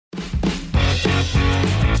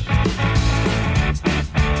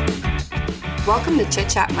Welcome to Chit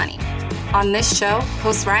Chat Money. On this show,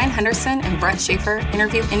 hosts Ryan Henderson and Brett Schaefer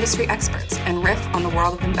interview industry experts and riff on the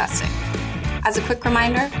world of investing. As a quick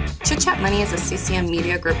reminder, Chit Chat Money is a CCM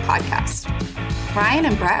Media Group podcast. Ryan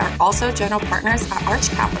and Brett are also general partners at Arch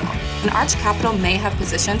Capital, and Arch Capital may have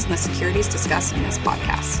positions in the securities discussed in this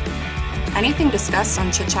podcast. Anything discussed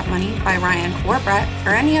on Chit Chat Money by Ryan or Brett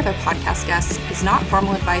or any other podcast guests is not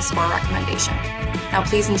formal advice or recommendation. Now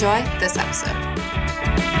please enjoy this episode.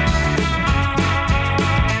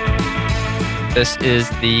 This is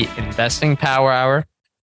the Investing Power Hour,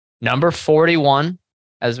 number 41,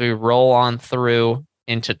 as we roll on through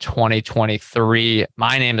into 2023.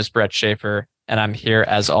 My name is Brett Schaefer, and I'm here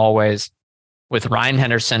as always with Ryan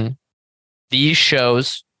Henderson. These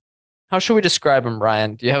shows, how should we describe them,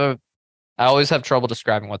 Ryan? I always have trouble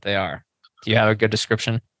describing what they are. Do you have a good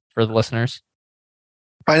description for the listeners?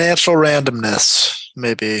 Financial randomness,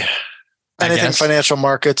 maybe. Anything financial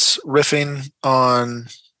markets, riffing on...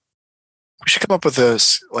 We should come up with a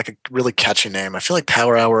really catchy name. I feel like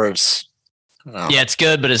Power Hour is... Yeah, it's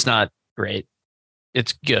good, but it's not great.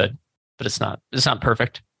 It's good, but it's not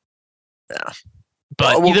perfect. Yeah.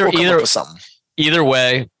 But we'll come up with something. Either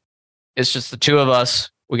way, it's just the two of us.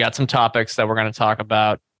 We got some topics that we're going to talk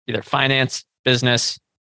about, either finance, business,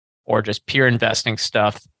 or just pure investing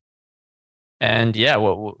stuff. And yeah,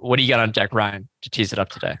 what do you got on deck, Ryan, to tease it up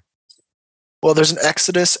today? Well, there's an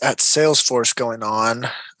exodus at Salesforce going on.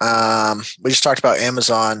 We just talked about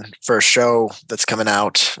Amazon for a show that's coming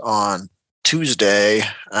out on Tuesday.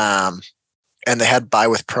 And they had Buy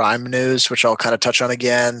with Prime news, which I'll kind of touch on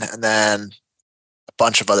again. And then a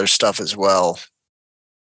bunch of other stuff as well.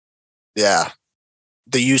 Yeah.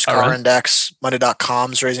 The used car index,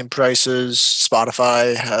 money.com's raising prices.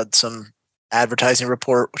 Spotify had some advertising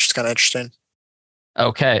report, which is kind of interesting.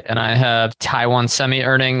 Okay. And I have Taiwan Semi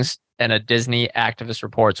earnings and a Disney activist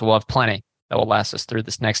report. So we'll have plenty that will last us through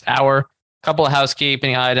this next hour. A couple of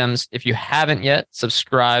housekeeping items. If you haven't yet,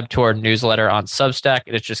 subscribe to our newsletter on Substack.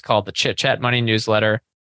 It is just called the Chit Chat Money newsletter.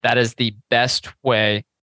 That is the best way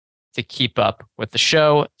to keep up with the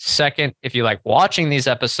show. Second, if you like watching these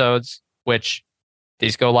episodes, which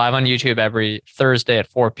these go live on YouTube every Thursday at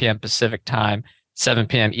 4 p.m. Pacific time, 7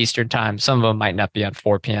 p.m. Eastern time. Some of them might not be on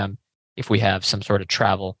 4 p.m. if we have some sort of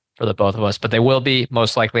travel for the both of us, but they will be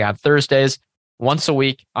most likely on Thursdays, once a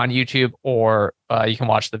week on YouTube, or you can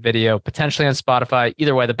watch the video potentially on Spotify.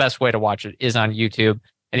 Either way, the best way to watch it is on YouTube,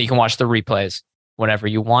 and you can watch the replays whenever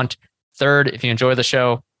you want. Third, if you enjoy the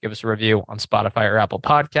show, give us a review on Spotify or Apple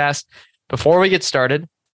Podcasts. Before we get started,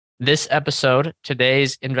 this episode,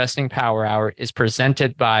 today's Investing Power Hour, is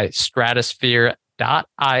presented by Stratosphere.io.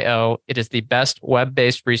 It is the best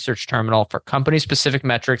web-based research terminal for company-specific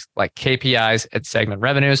metrics like KPIs and segment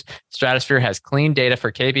revenues. Stratosphere has clean data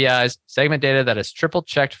for KPIs, segment data that is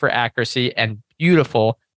triple-checked for accuracy, and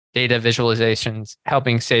beautiful data visualizations,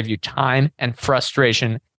 helping save you time and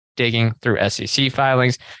frustration digging through SEC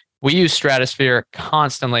filings. We use Stratosphere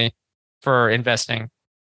constantly for investing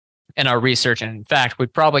in our research, and in fact, we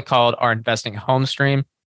probably call it our investing home screen.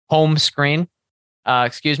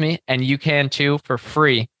 And you can too for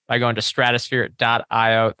free by going to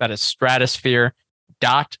stratosphere.io. That is stratosphere.io.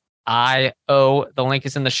 The link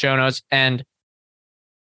is in the show notes. And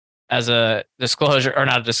as a disclosure, or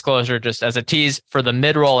not a disclosure, just as a tease for the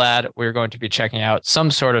mid-roll ad, we're going to be checking out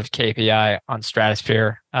some sort of KPI on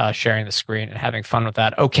Stratosphere, sharing the screen and having fun with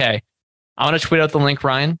that. Okay, I'm going to tweet out the link,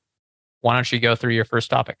 Ryan. Why don't you go through your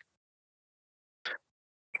first topic?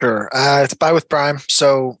 Sure. It's Buy with Prime.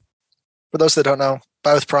 So for those that don't know,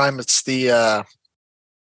 Buy with Prime, it's the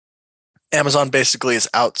Amazon basically is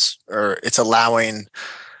it's allowing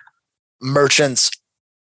merchants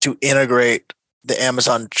to integrate the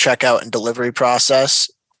Amazon checkout and delivery process,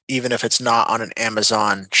 even if it's not on an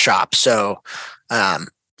Amazon shop. So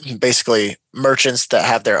basically, merchants that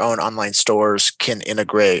have their own online stores can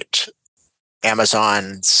integrate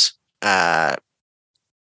Amazon's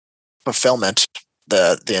fulfillment,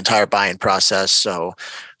 the entire buying process. So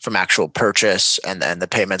from actual purchase and then the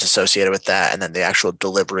payments associated with that, and then the actual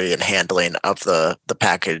delivery and handling of the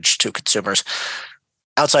package to consumers.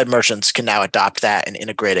 Outside merchants can now adopt that and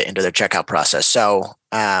integrate it into their checkout process. So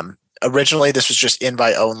originally this was just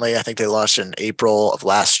invite only. I think they launched in April of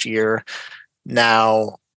last year.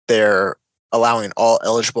 Now they're allowing all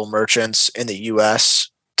eligible merchants in the US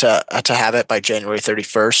to have it by January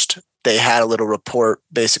 31st. They had a little report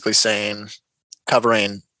basically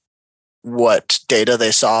covering what data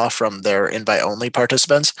they saw from their invite-only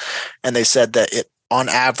participants, and they said that it, on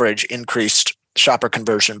average, increased shopper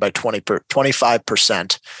conversion by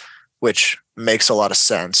 25%, which makes a lot of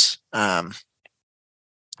sense.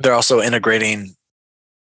 They're also integrating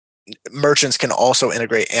merchants can also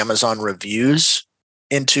integrate Amazon reviews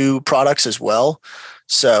into products as well.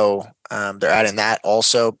 So they're adding that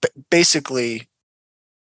also. But basically,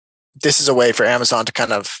 this is a way for Amazon to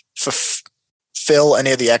kind of fill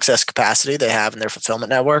any of the excess capacity they have in their fulfillment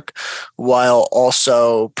network, while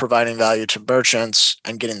also providing value to merchants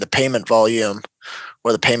and getting the payment volume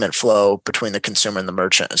or the payment flow between the consumer and the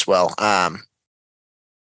merchant as well.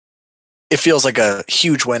 It feels like a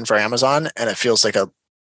huge win for Amazon, and it feels like a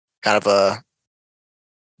kind of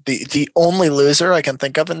the only loser I can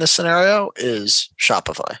think of in this scenario is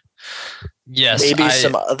Shopify. Yes, maybe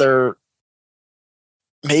some other,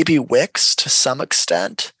 maybe Wix to some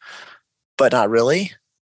extent, but not really,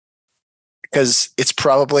 because it's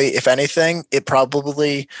probably, if anything, it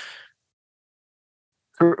probably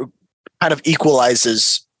kind of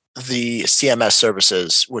equalizes the CMS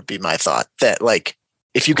services, would be my thought. That like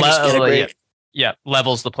if you can just integrate,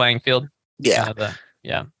 levels the playing field. Yeah,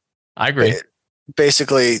 I agree.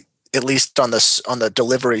 Basically, at least on the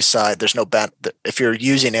delivery side, there's no if you're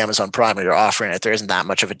using Amazon Prime or you're offering it, there isn't that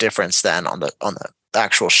much of a difference then on the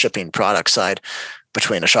actual shipping product side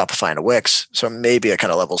between a Shopify and a Wix. So maybe it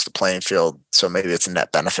kind of levels the playing field. So maybe it's a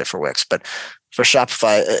net benefit for Wix, but for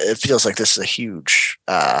Shopify, it feels like this is a huge,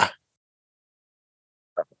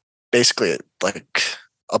 basically like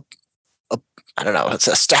I don't know, it's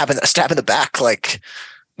a stab in the back. Like,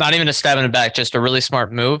 not even a stab in the back, just a really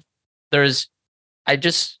smart move.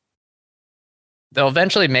 They'll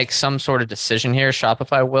eventually make some sort of decision here.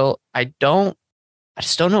 Shopify will. I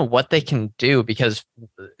just don't know what they can do, because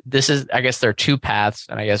I guess there are two paths,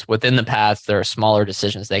 and I guess within the paths, there are smaller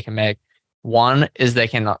decisions they can make. One is they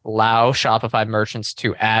can allow Shopify merchants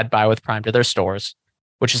to add Buy with Prime to their stores,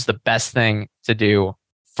 which is the best thing to do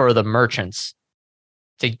for the merchants,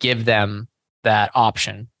 to give them that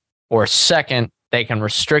option. Or second, they can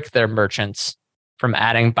restrict their merchants from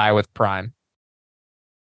adding Buy with Prime,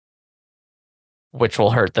 which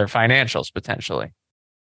will hurt their financials potentially.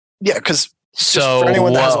 Yeah, because for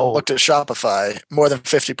anyone that hasn't looked at Shopify, more than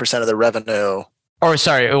 50% of the revenue. Or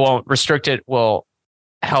sorry, it won't restrict it. Will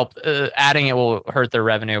help. Adding it will hurt their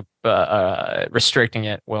revenue. Restricting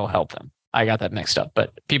it will help them. I got that mixed up,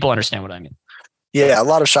 but people understand what I mean. Yeah, a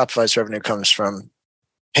lot of Shopify's revenue comes from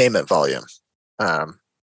payment volume, and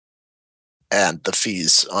the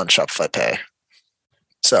fees on Shopify Pay.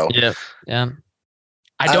 So yeah.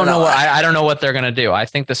 I don't know. I don't know what they're going to do. I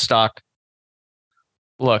think the stock.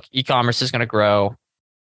 Look, e-commerce is going to grow.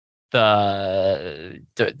 The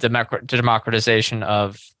democratization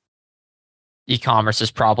of e-commerce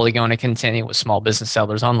is probably going to continue with small business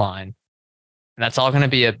sellers online. And that's all going to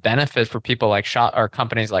be a benefit for people like or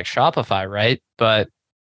companies like Shopify, right? But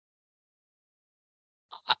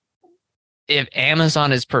if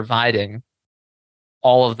Amazon is providing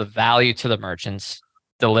all of the value to the merchants,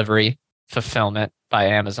 delivery, fulfillment by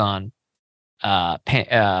Amazon,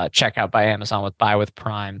 checkout by Amazon with Buy with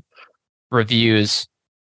Prime, reviews,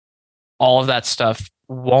 all of that stuff,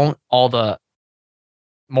 more of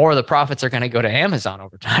the profits are going to go to Amazon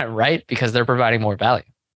over time, right? Because they're providing more value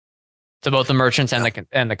to both the merchants and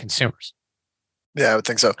the consumers. Yeah, I would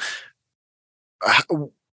think so.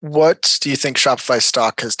 What do you think Shopify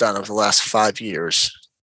stock has done over the last 5 years?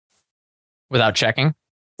 Without checking?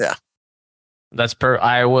 Yeah.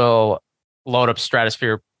 I will load up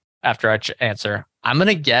Stratosphere after I answer. I'm going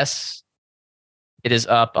to guess it is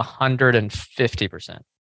up 150%.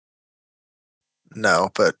 No,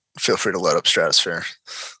 but feel free to load up Stratosphere.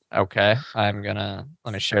 Okay. Let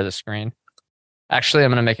me share the screen. Actually,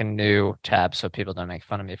 I'm going to make a new tab so people don't make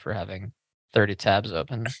fun of me for having 30 tabs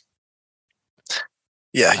open.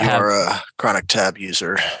 Yeah, you are a chronic tab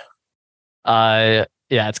user. Yeah,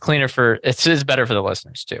 it's cleaner it's better for the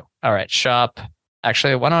listeners too. All right, shop.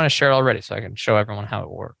 Actually, why don't I share it already so I can show everyone how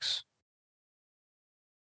it works?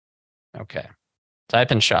 Okay.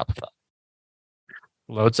 Type in Shopify.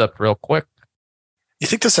 Loads up real quick. You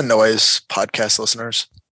think this annoys podcast listeners?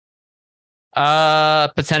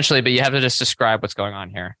 Potentially, but you have to just describe what's going on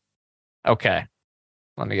here. Okay.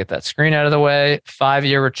 Let me get that screen out of the way.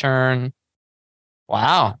 5-year return.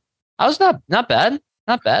 Wow. That was not bad.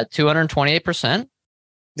 Not bad. 228%.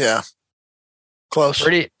 Yeah. Close.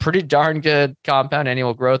 Pretty darn good compound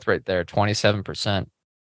annual growth rate there. 27%.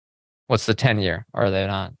 What's the 10-year? Are they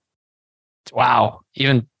not? Wow.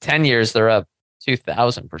 Even 10 years, they're up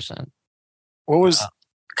 2,000%. What was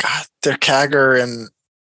their CAGR in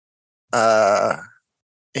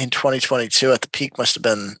 2022 at the peak must have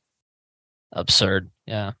been absurd.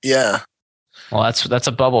 Yeah. Yeah. Well, that's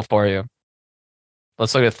a bubble for you.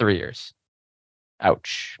 Let's look at 3 years.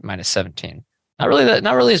 Ouch. -17. Not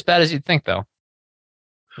really as bad as you'd think though.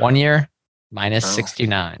 1 year,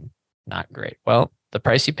 -69. not great. Well, the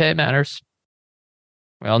price you pay matters.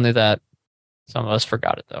 We all knew that. Some of us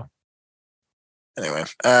forgot it though. Anyway,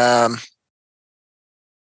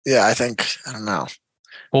 yeah, I don't know.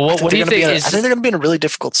 Well, what do you think I think they're going to be in a really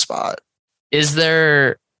difficult spot. Is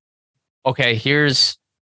there, okay,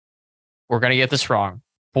 we're going to get this wrong,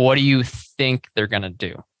 but what do you think they're going to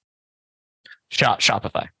do?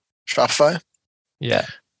 Shopify. Shopify? Yeah.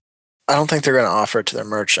 I don't think they're going to offer it to their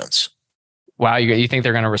merchants. Wow, you think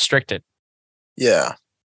they're going to restrict it? Yeah.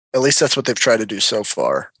 At least that's what they've tried to do so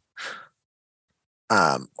far.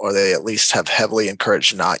 Or they at least have heavily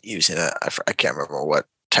encouraged not using it. I can't remember what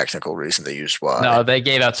technical reason they used why. No, they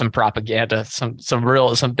gave out some propaganda, some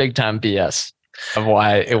big time BS of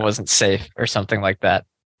why it wasn't safe or something like that,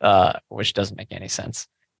 which doesn't make any sense.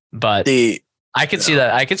 But I could see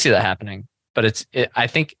that. I could see that happening. But I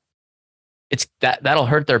think it's that'll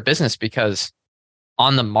hurt their business because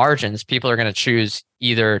on the margins, people are going to choose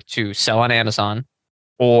either to sell on Amazon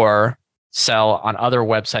or sell on other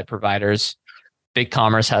website providers.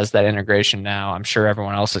 BigCommerce has that integration now. I'm sure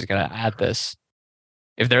everyone else is going to add this.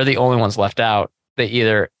 If they're the only ones left out, they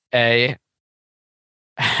either A,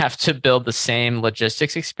 have to build the same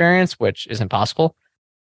logistics experience, which is impossible,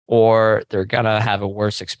 or they're going to have a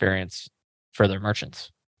worse experience for their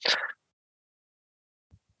merchants.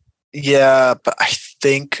 Yeah, but I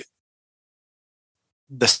think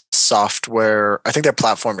their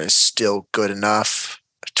platform is still good enough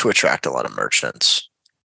to attract a lot of merchants.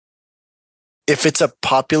 If it's a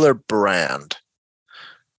popular brand,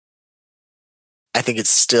 I think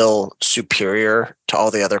it's still superior to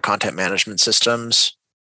all the other content management systems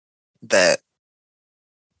that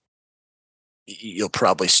you'll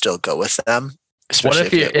probably still go with them, especially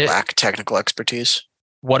if you lack technical expertise.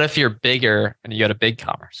 What if you're bigger and you go to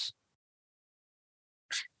BigCommerce?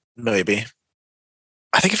 Maybe.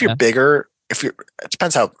 I think if you're bigger, it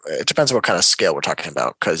depends on what kind of scale we're talking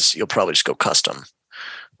about, because you'll probably just go custom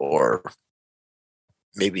or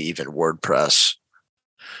maybe even WordPress.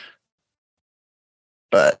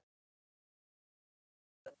 But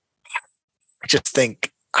I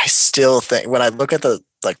still think when I look at the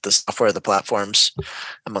software, the platforms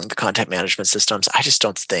among the content management systems, I just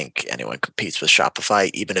don't think anyone competes with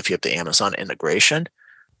Shopify, even if you have the Amazon integration.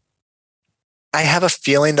 I have a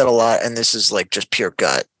feeling that and this is like just pure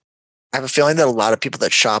gut, I have a feeling that a lot of people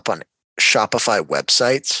that shop on Shopify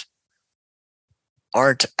websites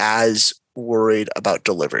aren't as worried about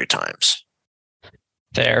delivery times.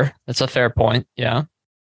 Fair. That's a fair point. Yeah.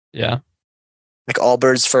 Yeah. Like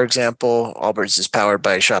Allbirds, for example. Allbirds is powered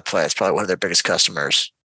by Shopify. It's probably one of their biggest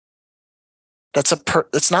customers.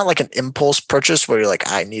 It's not like an impulse purchase where you're like,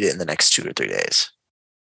 I need it in the next 2 or 3 days.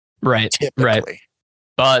 Right. Typically. Right.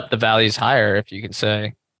 But the value is higher if you can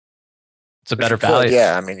say it's a better value.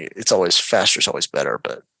 Yeah. I mean, it's always faster. It's always better,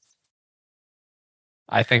 but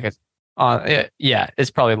I think it's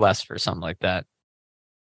probably less for something like that.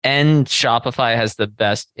 And Shopify has the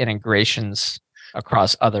best integrations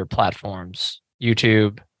across other platforms,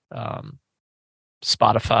 YouTube,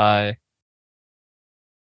 Spotify,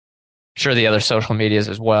 sure the other social medias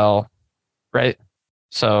as well, right?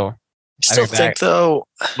 So I still think though,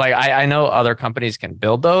 like I know other companies can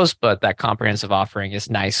build those, but that comprehensive offering is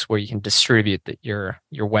nice where you can distribute your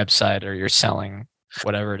website or your selling,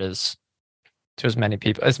 whatever it is, to as many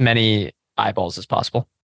people, as many eyeballs as possible.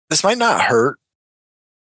 This might not hurt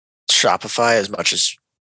Shopify as much as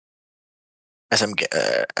I'm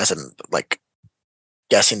like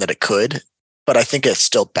guessing that it could, but I think it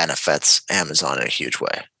still benefits Amazon in a huge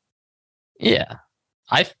way. Yeah,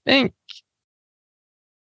 I think.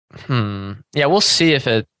 Yeah, we'll see if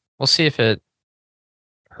it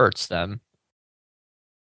hurts them.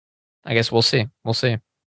 I guess we'll see. We'll see.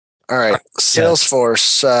 All right,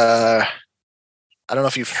 Salesforce. I don't know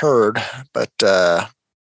if you've heard, but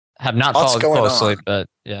have not followed closely, but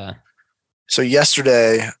yeah. So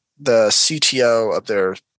yesterday, the CTO of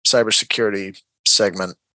their cybersecurity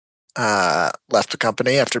segment left the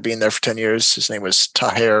company after being there for 10 years. His name was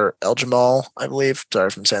Tahir Eljamal, I believe. Sorry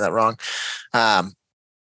if I'm saying that wrong.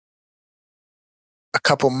 A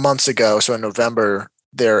couple months ago, so in November,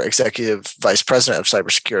 their executive vice president of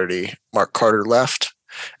cybersecurity, Mark Carter, left.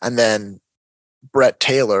 And then Brett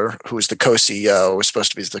Taylor, who was the co-CEO, was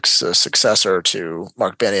supposed to be the successor to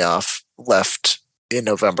Mark Benioff, left in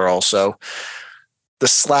November also. The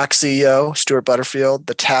Slack CEO, Stuart Butterfield,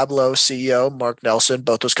 the Tableau CEO, Mark Nelson,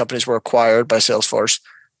 both those companies were acquired by Salesforce,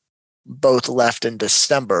 both left in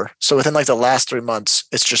December. So within like the last 3 months,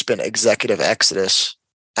 it's just been executive exodus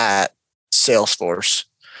at Salesforce.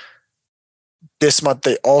 This month,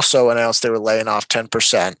 they also announced they were laying off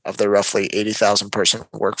 10% of their roughly 80,000 person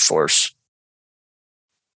workforce.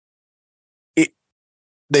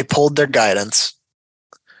 They pulled their guidance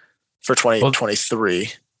for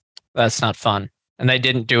 2023. That's not fun. And they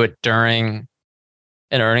didn't do it during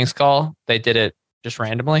an earnings call. They did it just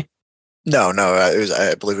randomly. No,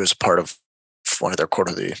 I believe it was a part of one of their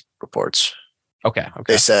quarterly reports. Okay.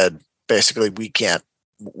 They said basically we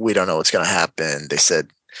don't know what's going to happen. They said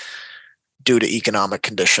due to economic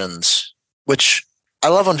conditions, which I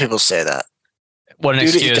love when people say that. What an due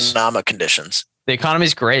excuse. to economic conditions. The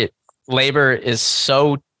economy's great. Labor is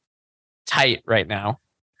so tight right now,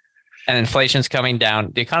 and inflation's coming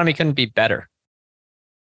down. The economy couldn't be better.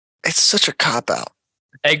 It's such a cop-out.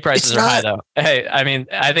 Egg prices are high, though. Hey, I mean,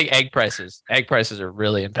 I think egg prices are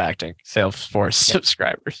really impacting Salesforce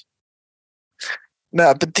subscribers.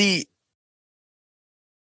 No, but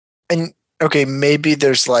okay, maybe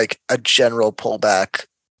there's like a general pullback.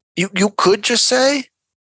 You could just give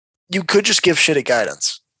shitty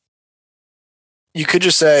guidance. You could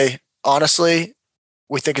just say, honestly,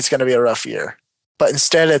 we think it's going to be a rough year. But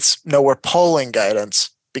instead we're pulling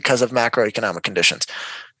guidance because of macroeconomic conditions.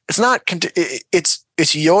 It's not,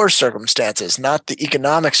 it's your circumstances, not the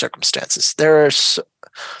economic circumstances. There are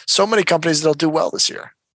so many companies that'll do well this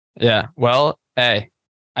year. Yeah. Well, hey,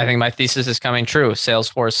 I think my thesis is coming true.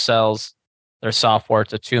 Salesforce sells their software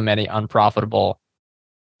to too many unprofitable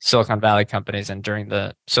Silicon Valley companies. And during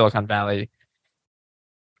the Silicon Valley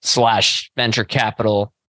 / venture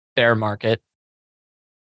capital bear market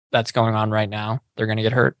that's going on right now, they're going to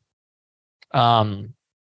get hurt. I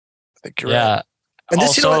think you're right. And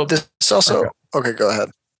this also, okay, go ahead.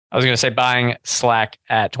 I was going to say buying Slack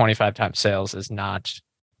at 25 times sales that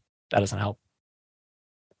doesn't help.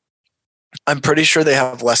 I'm pretty sure they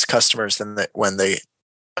have less customers than when they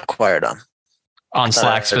acquired them. On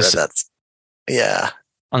Slack, yeah.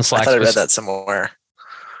 On Slack, I thought I read that somewhere.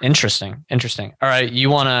 Interesting. All right,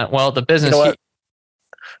 the business. You know what?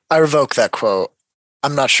 I revoke that quote.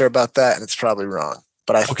 I'm not sure about that, and it's probably wrong.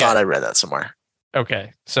 But I thought I read that somewhere.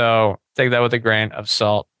 Okay, so take that with a grain of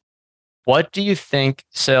salt. What do you think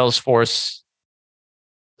Salesforce's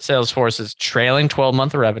trailing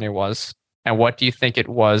 12-month revenue was, and what do you think it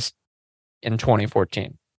was in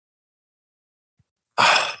 2014?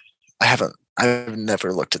 I've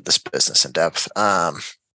never looked at this business in depth. Well,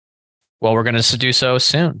 we're going to do so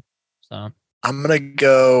soon. So I'm going to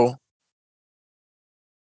go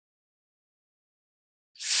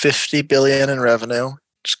 50 billion in revenue.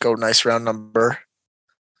 Just go nice round number.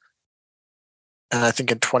 And I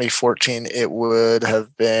think in 2014, it would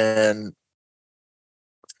have been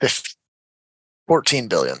 14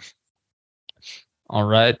 billion. All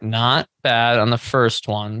right. Not bad on the first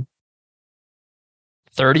one.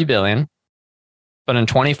 30 billion. But in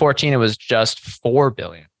 2014, it was just 4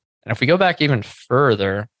 billion. And if we go back even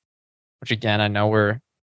further, which again, I know we're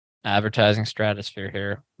advertising stratosphere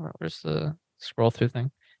here. Where's the scroll through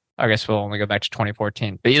thing? I guess we'll only go back to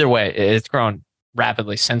 2014. But either way, it's grown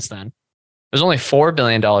rapidly since then. It was only $4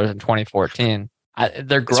 billion in 2014.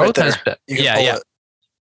 Their growth has been...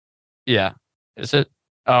 Yeah. Is it?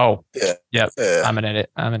 Oh. Yeah. Yep. Yeah. I'm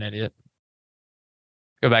an idiot.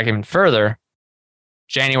 Go back even further.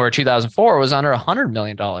 January 2004 was under $100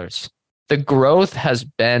 million. The growth has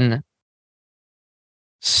been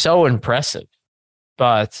so impressive,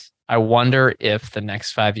 but I wonder if the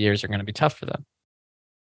next 5 years are going to be tough for them.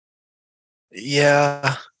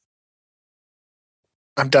 Yeah.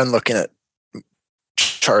 I'm done looking at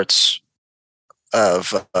charts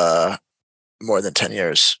of more than 10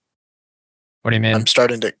 years. What do you mean? I'm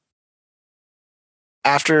starting to...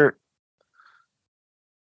 After...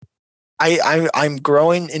 I'm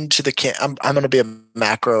growing into the I'm going to be a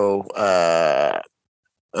macro. I'm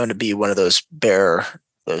going to be one of those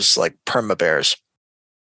like perma bears.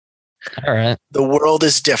 All right. The world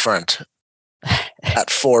is different at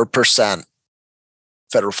 4%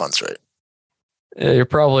 federal funds rate. Yeah, you're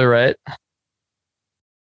probably right.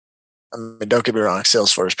 I mean, don't get me wrong.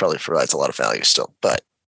 Salesforce probably provides a lot of value still, but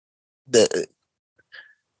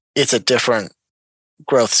it's a different.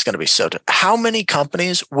 Growth is going to be so. How many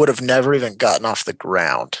companies would have never even gotten off the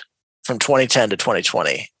ground from 2010 to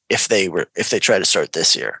 2020 if they tried to start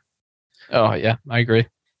this year? Oh yeah, I agree.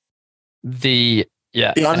 Beyond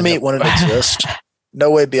Meat wouldn't exist. No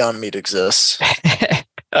way Beyond Meat exists.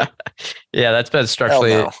 Yeah, that's been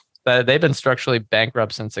structurally. They've been structurally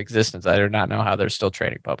bankrupt since existence. I do not know how they're still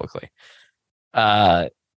trading publicly.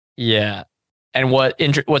 Yeah, and what's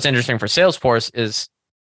interesting for Salesforce is,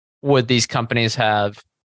 would these companies have,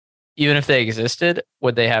 even if they existed,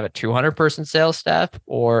 would they have a 200-person sales staff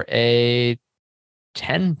or a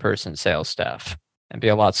 10-person sales staff and be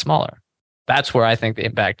a lot smaller? That's where I think the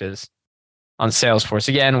impact is on Salesforce.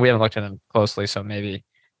 Again, we haven't looked at them closely, so maybe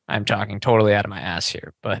I'm talking totally out of my ass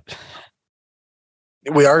here, but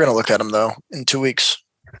We are going to look at them though in 2 weeks.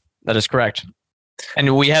 that is correct.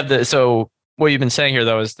 And we have so what you've been saying here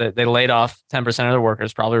though is that they laid off 10% of their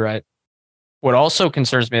workers, probably right. What also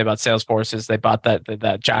concerns me about Salesforce is they bought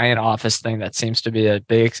that giant office thing that seems to be a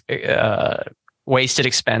big wasted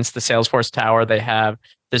expense. The Salesforce Tower. They have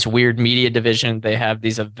this weird media division. They have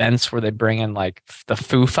these events where they bring in like the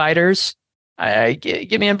Foo Fighters.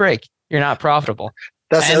 Give me a break. You're not profitable.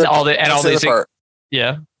 That's all these part.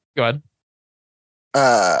 Yeah, go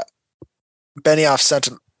ahead. Benioff sent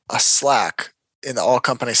a Slack in the all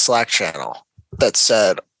company Slack channel that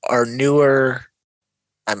said our newer.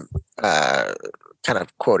 I'm kind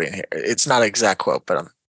of quoting here. It's not an exact quote, but I'm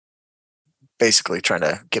basically trying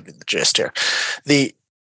to give you the gist here. He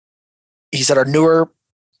said our newer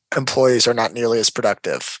employees are not nearly as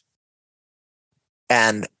productive,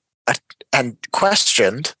 and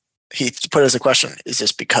questioned. He put it as a question: is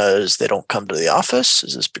this because they don't come to the office?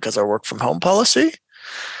 Is this because our work from home policy?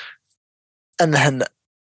 And then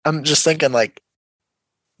I'm just thinking, like,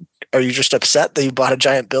 are you just upset that you bought a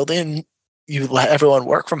giant building? You let everyone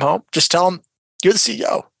work from home? Just tell them you're the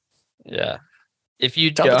CEO. Yeah. If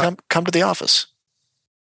you tell them to come to the office.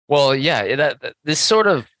 Well, yeah, this sort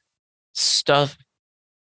of stuff,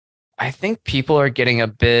 I think people are getting a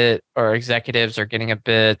bit, or executives are getting a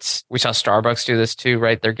bit, we saw Starbucks do this too,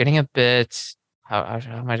 right? They're getting a bit, how do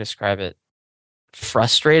I describe it?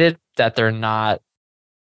 Frustrated that they're not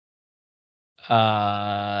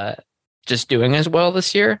just doing as well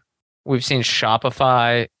this year. We've seen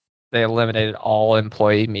Shopify, they eliminated all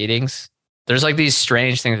employee meetings. There's like these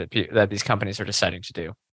strange things that these companies are deciding to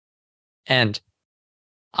do. And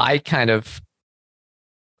I kind of,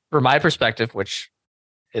 from my perspective, which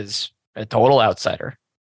is a total outsider,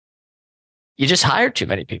 you just hired too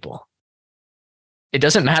many people. It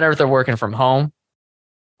doesn't matter if they're working from home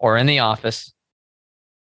or in the office.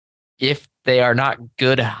 If they are not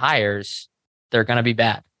good hires, they're going to be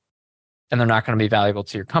bad. And they're not going to be valuable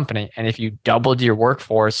to your company. And if you doubled your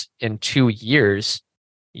workforce in 2 years,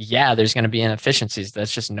 yeah, there's going to be inefficiencies.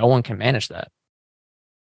 That's just, no one can manage that.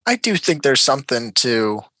 I do think there's something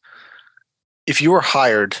to, if you were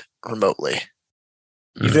hired remotely,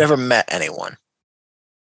 you've never met anyone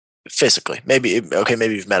physically. Maybe you've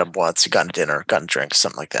met them once, you gotten a dinner, gotten a drink,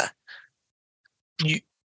 something like that.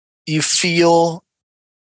 You feel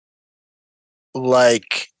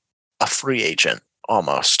like a free agent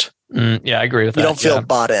almost. Yeah, I agree with that. You don't feel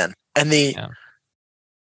bought in. And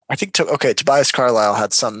I think Tobias Carlisle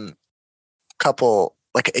had some couple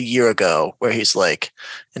like a year ago where he's like,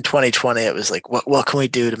 in 2020 it was like, what can we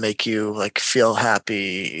do to make you like feel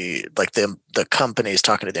happy? Like the company is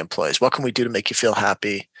talking to the employees. What can we do to make you feel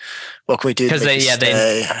happy? What can we do to make you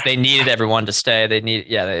stay? They needed everyone to stay.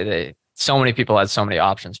 They so many people had so many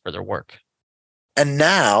options for their work. And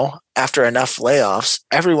now, after enough layoffs,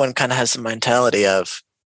 everyone kind of has the mentality of,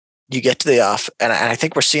 you get to the office, and I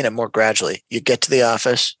think we're seeing it more gradually. You get to the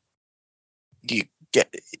office, you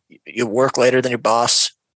work later than your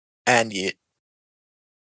boss, and you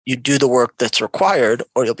do the work that's required,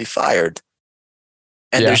 or you'll be fired.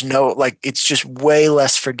 And there's no, like, it's just way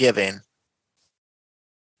less forgiving.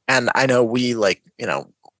 And I know we don't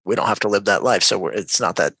have to live that life, so it's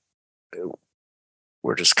not that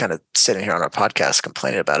we're just kind of sitting here on our podcast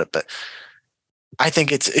complaining about it, but I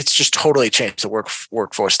think it's just totally changed the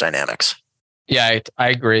workforce dynamics. Yeah, I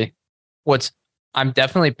agree. I'm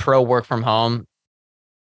definitely pro work from home,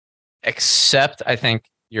 except I think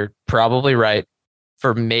you're probably right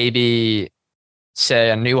for maybe, say,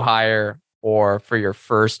 a new hire or for your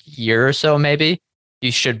first year or so, maybe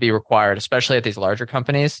you should be required, especially at these larger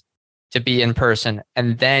companies, to be in person.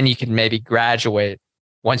 And then you can maybe graduate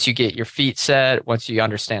once you get your feet set, once you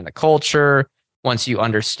understand the culture, once you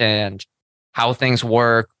understand how things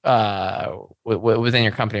work within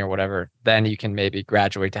your company or whatever, then you can maybe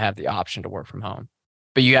graduate to have the option to work from home.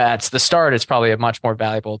 But it's the start. It's probably a much more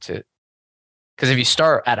valuable because if you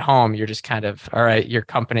start at home, you're just kind of, all right, your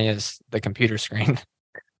company is the computer screen.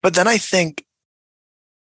 But then I think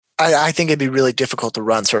it'd be really difficult to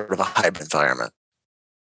run sort of a hybrid environment.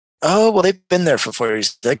 Oh, well, they've been there for 4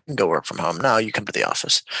 years. They can go work from home. Now you come to the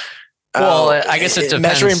office. Well, I guess it depends.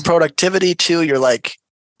 Measuring productivity too. You're like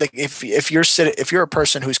if you're a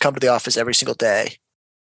person who's come to the office every single day,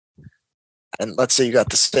 and let's say you got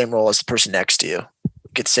the same role as the person next to you,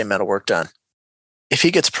 get the same amount of work done. If he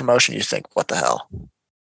gets a promotion, you think, what the hell?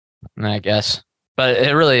 I guess, but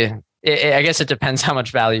I guess it depends how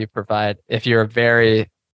much value you provide. If you're a very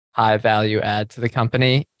high value add to the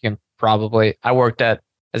company, you can probably. I worked as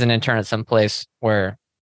an intern at some place where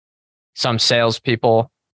some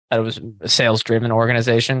salespeople that it was a sales driven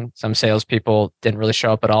organization. Some salespeople didn't really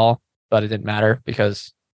show up at all, but it didn't matter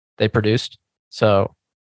because they produced. So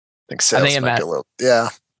I think sales might be a little, yeah.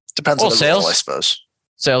 Depends on the role, I suppose.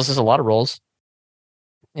 Sales is a lot of roles.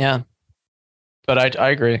 Yeah. But I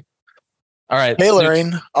agree. All right.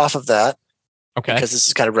 Tailoring off of that, okay, because this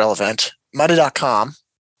is kind of relevant. Money.com,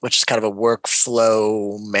 which is kind of a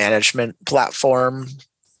workflow management platform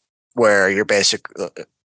where you're basically,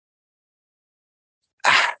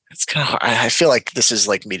 it's kind of, I feel like this is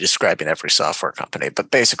like me describing every software company,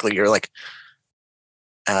 but basically you're like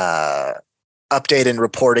updating,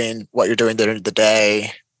 reporting what you're doing during the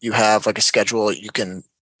day. You have like a schedule, you can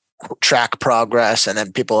track progress, and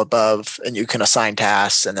then people above, and you can assign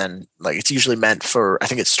tasks, and then like it's usually meant for, I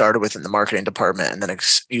think it started within the marketing department and then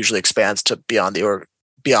usually expands to beyond the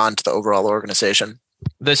overall organization.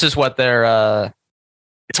 This is what their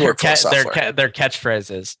catchphrase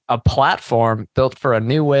is: a platform built for a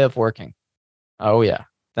new way of working. Oh yeah,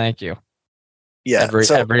 thank you. Yeah,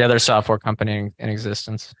 every other software company in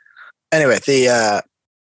existence. Anyway,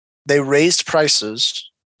 they raised prices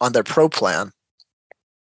on their Pro plan,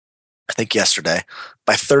 I think yesterday,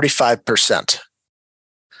 by 35%.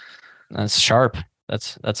 That's sharp.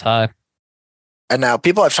 That's high. And now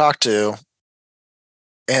people I've talked to,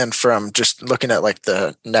 and from just looking at like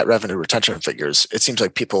the net revenue retention figures, it seems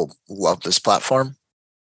like people love this platform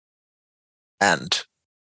and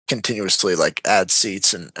continuously like add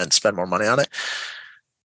seats and spend more money on it.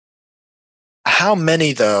 How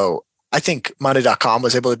many though? I think Money.com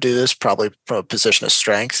was able to do this probably from a position of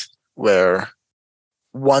strength where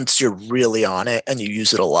once you're really on it and you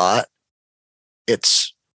use it a lot,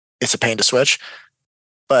 it's a pain to switch.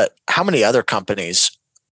 But how many other companies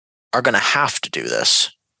are going to have to do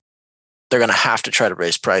this? They're going to have to try to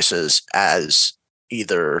raise prices as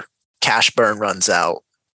either cash burn runs out,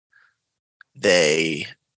 they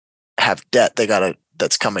have debt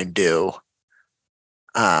that's coming due,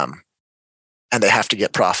 and they have to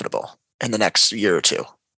get profitable in the next year or two.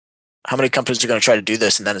 How many companies are going to try to do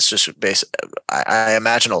this? And then it's just I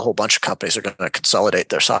imagine a whole bunch of companies are going to consolidate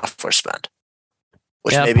their software spend,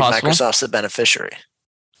 which maybe possible. Microsoft's the beneficiary.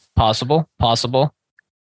 Possible. Maybe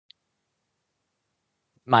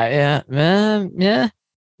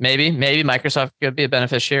Microsoft could be a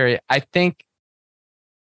beneficiary. I think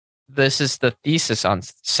this is the thesis on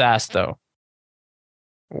SaaS though,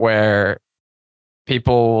 where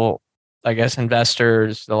people, I guess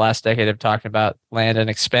investors the last decade have talked about land and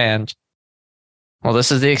expand. Well,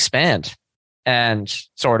 this is the expand, and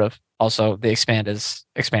sort of also the expand is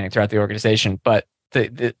expanding throughout the organization. But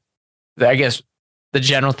the I guess the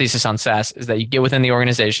general thesis on SaaS is that you get within the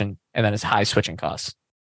organization and then it's high switching costs.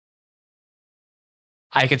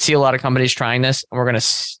 I could see a lot of companies trying this, and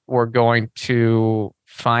we're going to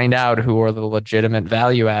find out who are the legitimate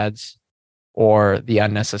value adds or the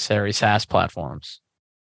unnecessary SaaS platforms.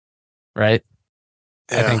 Right?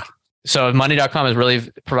 Yeah. I think so. If Money.com is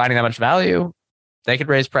really providing that much value, they could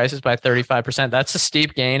raise prices by 35%. That's a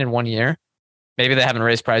steep gain in 1 year. Maybe they haven't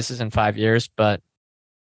raised prices in 5 years, but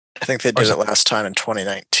I think they did it last time in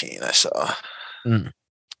 2019. I saw.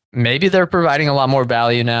 Maybe they're providing a lot more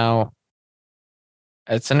value now.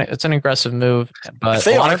 It's an aggressive move, but if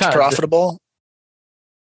they aren't profitable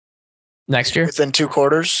next year within 2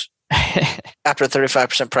 quarters. After a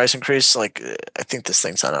 35% price increase, like I think this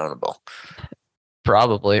thing's unownable.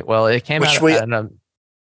 Probably. Well, it came out. We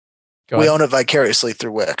own it vicariously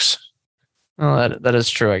through Wix. Well, that is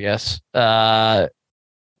true, I guess.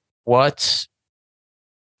 What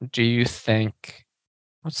do you think?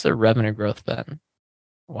 What's their revenue growth been?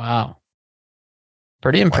 Wow,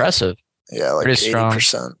 pretty impressive. Yeah, like pretty 80%.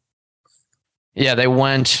 Strong. Yeah, they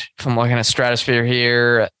went from looking at Stratosphere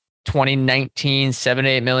here. 2019,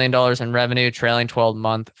 $78 million in revenue, trailing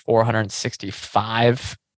 12-month,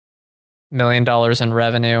 $465 million in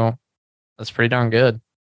revenue. That's pretty darn good.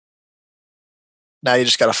 Now you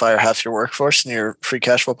just got to fire half your workforce and you're free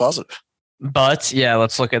cash flow positive. But yeah,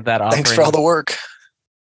 let's look at that. Thanks for all the work.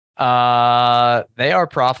 They are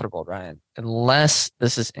profitable, Ryan. Unless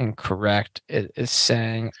this is incorrect, it is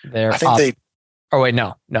saying they're. I think Oh wait,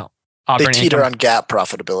 no. They teeter on GAAP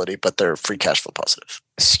profitability, but they're free cash flow positive.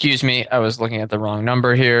 Excuse me, I was looking at the wrong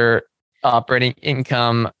number here. Operating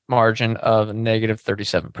income margin of negative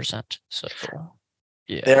 37%. So,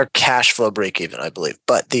 yeah, they're cash flow break even, I believe.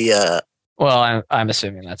 But the well, I'm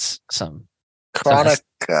assuming that's some chronic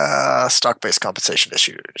stock-based compensation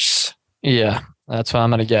issues. Yeah, that's what I'm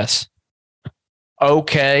gonna guess.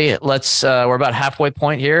 Okay, let's. We're about halfway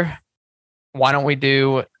point here. Why don't we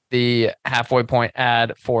do the halfway point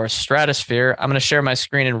ad for Stratosphere? I'm going to share my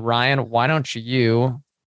screen, and Ryan, why don't you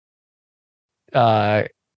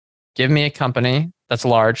Give me a company that's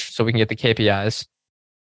large so we can get the KPIs,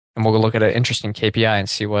 and we'll look at an interesting KPI and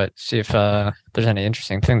see if there's any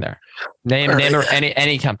interesting thing there. Name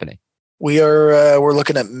any company. We're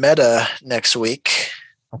looking at Meta next week.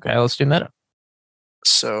 Okay, let's do Meta.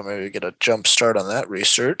 So maybe we get a jump start on that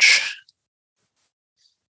research.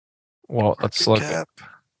 Well, let's look at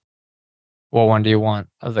what one do you want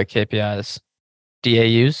of the KPIs?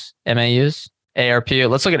 DAUs, MAUs, ARPU.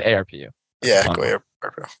 Let's look at ARPU. Yeah, go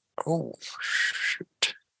ARPU. Oh,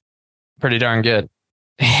 shoot. Pretty darn good.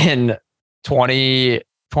 In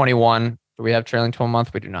 2021, do we have trailing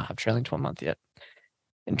 12-month? We do not have trailing 12-month yet.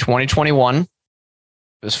 In 2021, it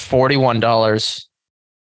was $41.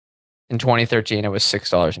 In 2013, it was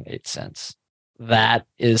 $6.08. That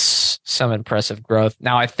is some impressive growth.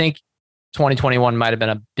 Now, I think 2021 might have been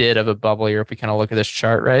a bit of a bubble year if we kind of look at this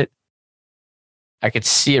chart, right? I could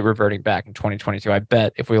see it reverting back in 2022. I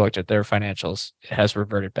bet if we looked at their financials, it has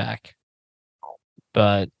reverted back.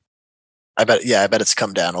 But I bet it's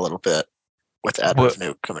come down a little bit with ad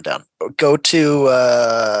revenue coming down. Go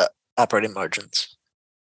to operating margins.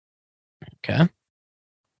 Okay.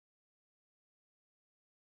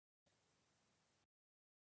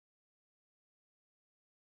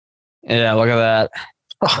 Yeah, look at that.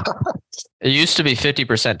 It used to be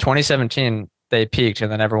 50%. 2017, they peaked,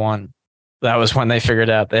 and then that was when they figured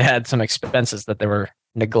out they had some expenses that they were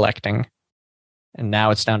neglecting. And now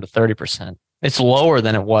it's down to 30%. It's lower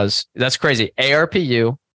than it was. That's crazy.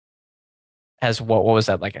 ARPU has what was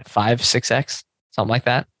that, like a 5-6x? Something like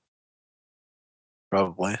that?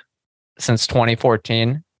 Probably. Since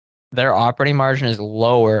 2014. Their operating margin is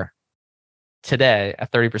lower today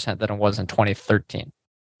at 30% than it was in 2013.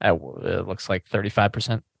 It looks like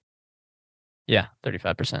 35%. Yeah,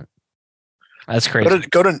 35%. That's crazy.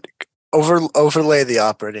 Go to overlay the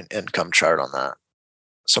operating income chart on that.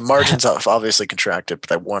 So margins have obviously contracted,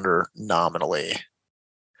 but I wonder nominally.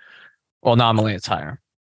 Well, nominally it's higher.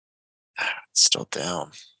 It's still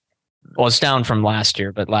down. Well, it's down from last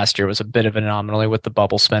year, but last year was a bit of an anomaly with the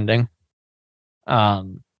bubble spending.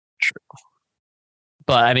 True.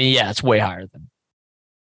 But I mean, yeah, it's way higher than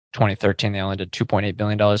 2013. They only did $2.8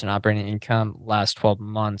 billion in operating income. Last 12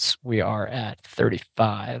 months, we are at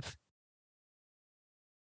 35.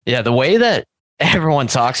 Yeah, the way that everyone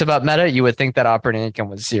talks about Meta, you would think that operating income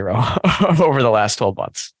was zero over the last 12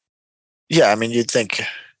 months. Yeah, I mean, you'd think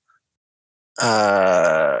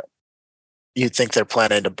they're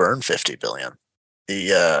planning to burn 50 billion.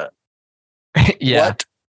 Yeah. What?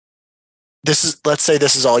 Let's say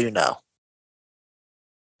this is all you know.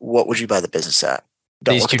 What would you buy the business at?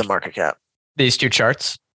 Don't look at the market cap. These two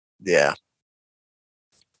charts? Yeah.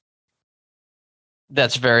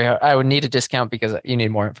 That's very hard. I would need a discount because you need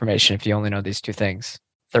more information if you only know these two things.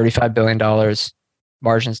 $35 billion,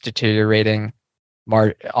 margins deteriorating,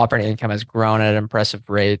 operating income has grown at an impressive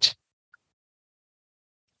rate.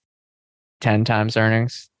 10 times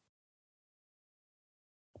earnings.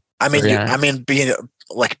 I mean, being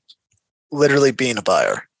like literally being a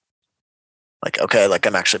buyer. Like, okay, like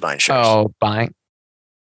I'm actually buying shares. Oh, buying.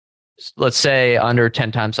 Let's say under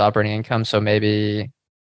 10 times operating income. So maybe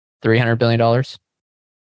 $300 billion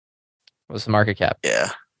was the market cap. Yeah.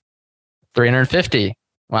 350.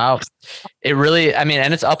 Wow. It really, I mean,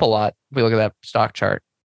 and it's up a lot. If we look at that stock chart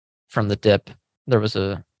from the dip, there was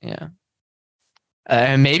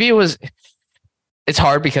and maybe it's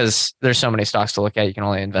hard because there's so many stocks to look at. You can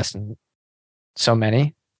only invest in so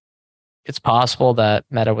many. It's possible that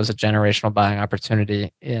Meta was a generational buying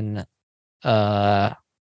opportunity in the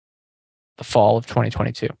fall of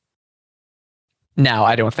 2022. Now,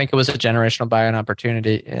 I don't think it was a generational buying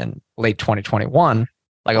opportunity in late 2021,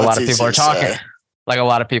 like a lot of people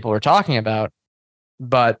are talking about.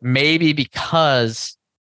 But maybe because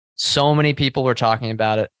so many people were talking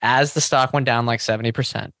about it as the stock went down like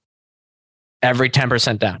 70%, every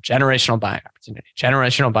 10% down, generational buying opportunity,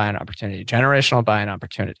 generational buying opportunity, generational buying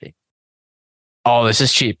opportunity. Oh, this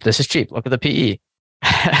is cheap. This is cheap. Look at the PE.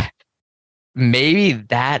 Maybe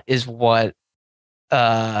that is what.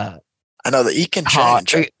 I know the E can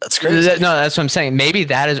change. That's crazy. No, that's what I'm saying. Maybe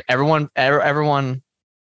that is everyone.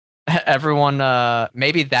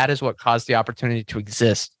 Maybe that is what caused the opportunity to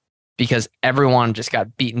exist because everyone just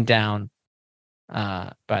got beaten down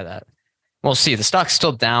by that. We'll see. The stock's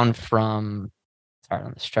still down from. Sorry,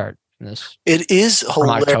 on this chart. It is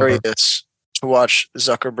hilarious to watch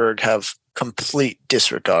Zuckerberg have complete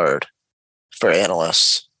disregard for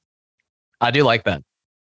analysts. I do like that.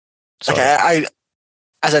 Like I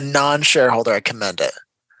as a non-shareholder, I commend it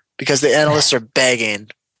because the analysts are begging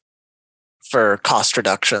for cost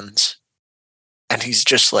reductions, and he's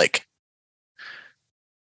just like,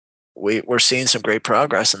 we're seeing some great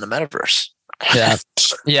progress in the metaverse. Yeah.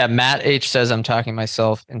 Yeah. Matt H says I'm talking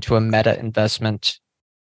myself into a meta investment.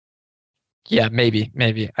 Yeah, maybe.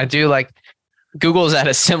 I do like Google's at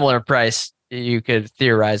a similar price. You could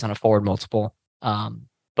theorize on a forward multiple.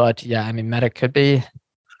 But yeah, I mean, Meta could be,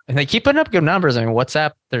 and they keep putting up good numbers. I mean,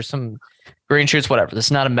 WhatsApp, there's some green shoots, whatever. This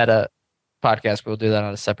is not a Meta podcast. We'll do that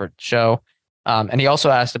on a separate show. And he also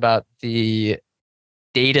asked about the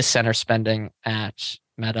data center spending at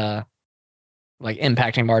Meta, like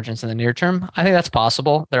impacting margins in the near term. I think that's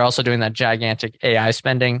possible. They're also doing that gigantic AI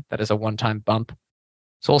spending that is a one-time bump.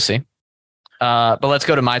 So we'll see. But let's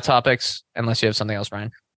go to my topics, unless you have something else,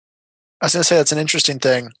 Ryan. I was going to say that's an interesting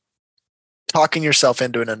thing. Talking yourself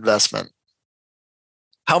into an investment.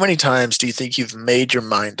 How many times do you think you've made your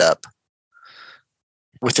mind up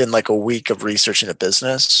within like a week of researching a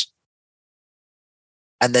business,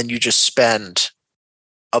 and then you just spend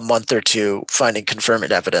a month or two finding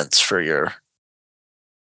confirming evidence for your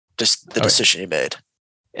decision you made?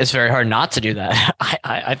 It's very hard not to do that.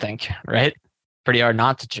 I think, right? Pretty hard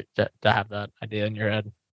not to have that idea in your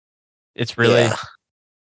head. It's really,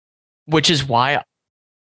 which is why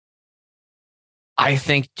I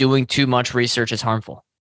think doing too much research is harmful.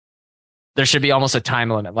 There should be almost a time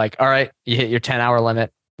limit. Like, all right, you hit your 10-hour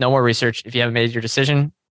limit, no more research. If you haven't made your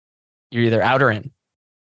decision, you're either out or in.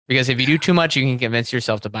 Because if you do too much, you can convince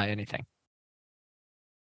yourself to buy anything.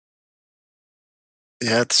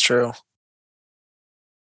 Yeah, it's true.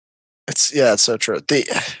 It's so true.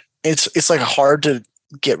 It's like hard to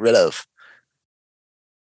get rid of.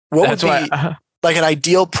 What would be like an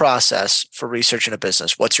ideal process for researching a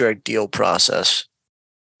business? What's your ideal process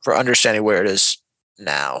for understanding where it is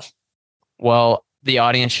now? Well, the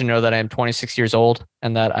audience should know that I am 26 years old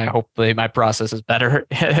and that I hopefully my process is better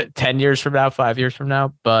 10 years from now, 5 years from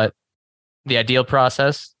now. But the ideal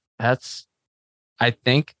process, I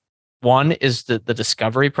think one is the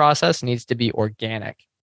discovery process needs to be organic.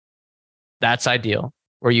 That's ideal,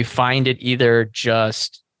 where you find it either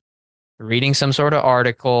just reading some sort of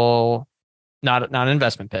article, not an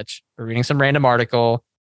investment pitch, but reading some random article,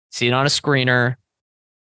 see it on a screener,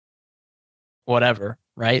 whatever,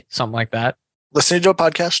 right? Something like that. Listening to a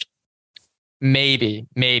podcast? Maybe.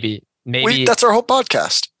 That's our whole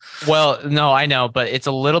podcast. Well, no, I know, but it's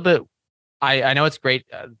a little bit, I know it's great.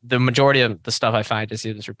 The majority of the stuff I find is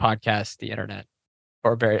either through podcasts, the internet,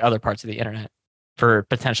 or other parts of the internet for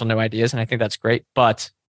potential new ideas. And I think that's great. But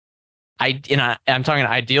I'm talking an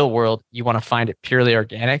ideal world. You want to find it purely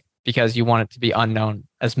organic because you want it to be unknown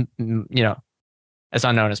as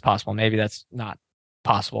unknown as possible. Maybe that's not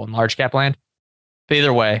possible in large cap land. But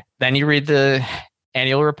either way, then you read the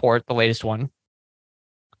annual report, the latest one.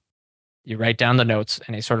 You write down the notes,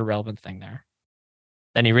 any sort of relevant thing there.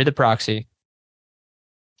 Then you read the proxy.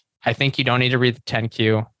 I think you don't need to read the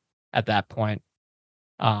 10Q at that point.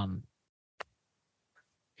 Then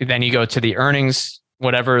you go to the earnings,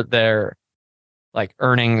 whatever their like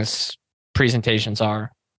earnings presentations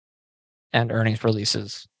are and earnings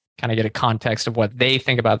releases. Kind of get a context of what they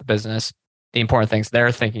think about the business, the important things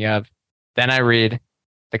they're thinking of. Then I read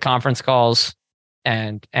the conference calls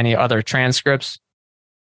and any other transcripts.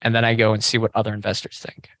 And then I go and see what other investors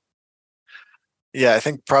think. Yeah, I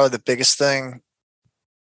think probably the biggest thing,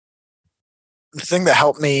 the thing that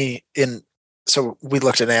helped me so we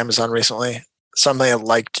looked at Amazon recently, something I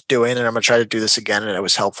liked doing, and I'm going to try to do this again, and it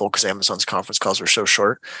was helpful because Amazon's conference calls were so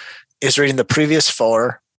short, is reading the previous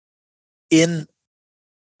 4 in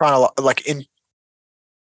the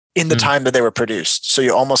time that they were produced. So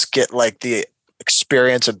you almost get like the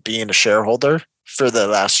experience of being a shareholder for the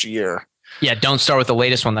last year. Yeah, don't start with the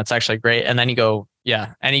latest one. That's actually great. And then you go,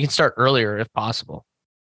 yeah, and you can start earlier if possible.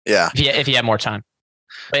 Yeah. If you have more time.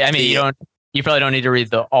 But I mean, you probably don't need to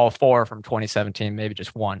read all 4 from 2017, maybe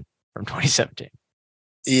just 1 from 2017.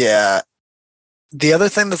 Yeah. The other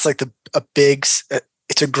thing that's like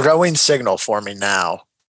it's a growing signal for me now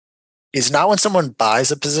is not when someone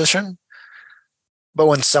buys a position, but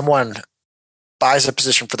when someone buys a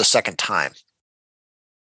position for the second time.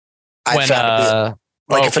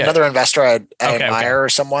 If another investor I admire or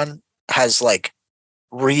someone has like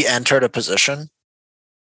re-entered a position,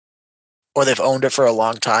 or they've owned it for a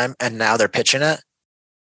long time and now they're pitching it,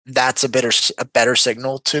 that's a better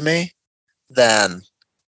signal to me than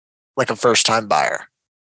like a first time buyer.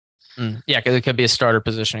 Yeah, because it could be a starter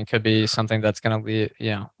position. It could be something that's going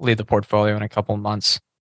to lead the portfolio in a couple of months.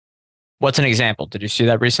 What's an example? Did you see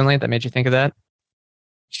that recently that made you think of that?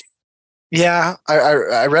 Yeah,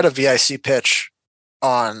 I read a VIC pitch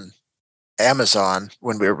on Amazon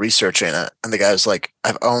when we were researching it, and the guy was like,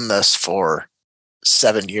 "I've owned this for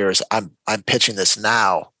 7 years. I'm pitching this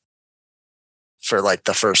now for like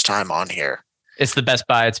the first time on here. It's the best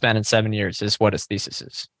buy it's been in 7 years, is what its thesis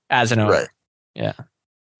is as an owner. Right. Yeah.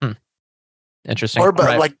 Interesting. Or, but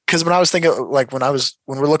right. like, because when I was thinking, like, when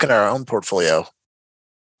we're looking at our own portfolio,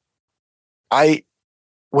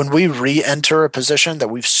 when we re-enter a position that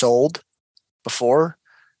we've sold before,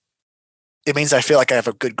 it means I feel like I have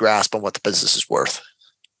a good grasp on what the business is worth.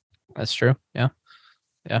 That's true. Yeah.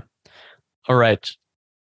 Yeah. All right.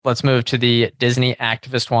 Let's move to the Disney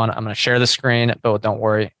activist one. I'm going to share the screen, but don't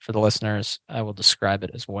worry for the listeners. I will describe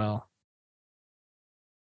it as well.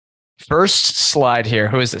 First slide here.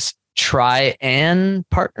 Who is this? Trian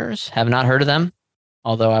Partners. Have not heard of them.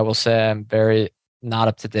 Although I will say I'm very not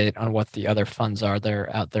up to date on what the other funds are that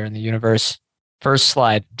are out there in the universe. First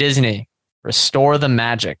slide. Disney. Restore the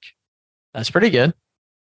magic. That's pretty good.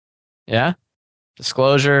 Yeah.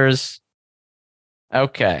 Disclosures.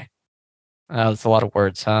 Okay. Oh, that's a lot of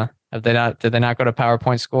words, huh? Did they not go to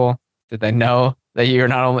PowerPoint school? Did they know that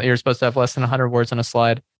you're supposed to have less than 100 words on a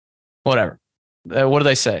slide? Whatever. What do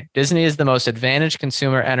they say? Disney is the most advantaged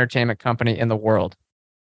consumer entertainment company in the world.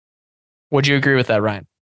 Would you agree with that, Ryan?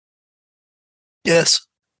 Yes.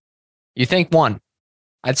 You think one?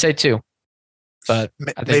 I'd say two. But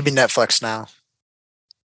maybe Netflix now.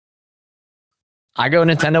 I go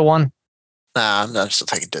Nintendo one. Nah, I'm still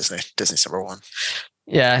taking Disney. Disney's number one.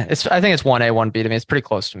 Yeah, I think it's 1A, 1B to me. It's pretty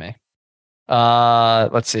close to me.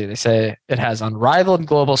 Let's see. They say it has unrivaled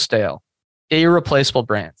global scale, irreplaceable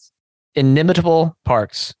brands, inimitable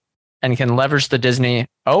parks, and can leverage the Disney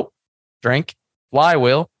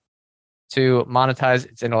flywheel to monetize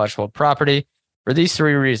its intellectual property. For these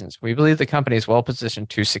three reasons, we believe the company is well positioned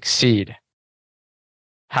to succeed.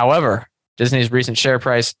 However, Disney's recent share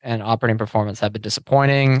price and operating performance have been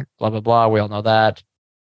disappointing. Blah, blah, blah. We all know that.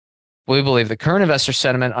 We believe the current investor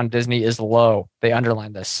sentiment on Disney is low. They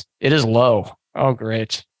underline this. It is low. Oh,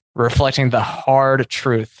 great. Reflecting the hard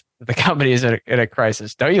truth that the company is in a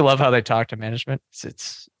crisis. Don't you love how they talk to management?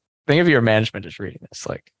 It's think of your management as reading this.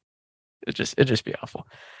 Like, it'd just be awful.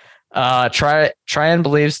 Trian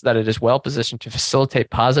believes that it is well positioned to facilitate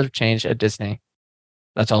positive change at Disney.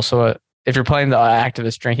 That's also if you're playing the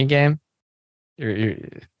activist drinking game, you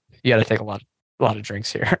got to take a lot of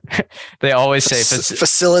drinks here. They always say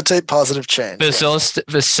facilitate positive change.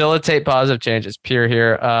 Facilitate positive change is pure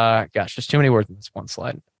here. Gosh, there's too many words in this one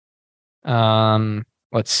slide.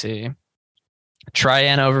 Let's see.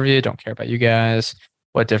 Trian overview. Don't care about you guys.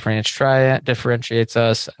 What differentiates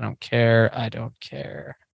us? I don't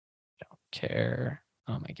care.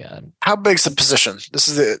 Oh my God. How big's the position? This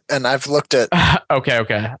is it. And I've looked at.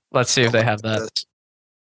 Okay. Let's see if they have that.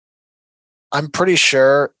 I'm pretty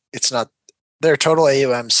sure it's not. Their total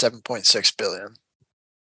AUM 7.6 billion.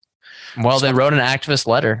 Well, they wrote an activist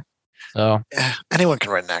letter. So anyone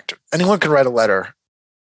can write a letter.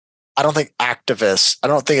 I don't think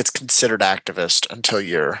it's considered activist until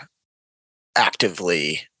you're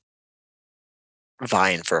actively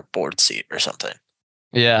vying for a board seat or something.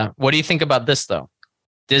 Yeah. What do you think about this though?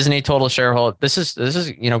 Disney total shareholder. This is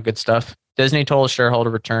good stuff. Disney total shareholder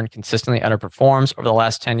return consistently underperforms. Over the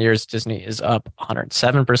last 10 years, Disney is up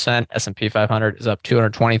 107%, S&P 500 is up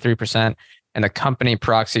 223%, and the company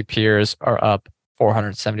proxy peers are up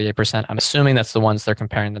 478%. I'm assuming that's the ones they're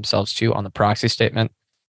comparing themselves to on the proxy statement.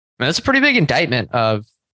 I mean, that's a pretty big indictment of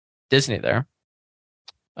Disney there.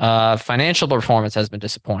 Financial performance has been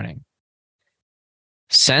disappointing.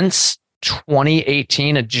 Since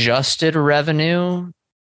 2018, adjusted revenue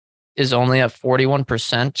is only at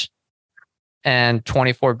 41%. And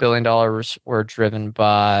 $24 billion were driven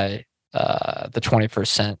by the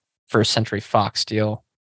 21st Century Fox deal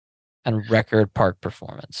and record park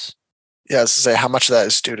performance. Yeah, I was to say, how much of that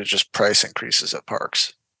is due to just price increases at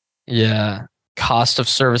parks? Yeah. Cost of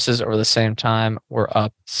services over the same time were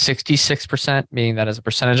up 66%, meaning that as a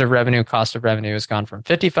percentage of revenue, cost of revenue has gone from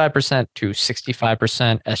 55% to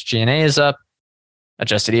 65%. SG&A is up.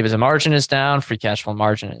 Adjusted EBITDA margin is down. Free cash flow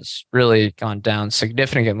margin has really gone down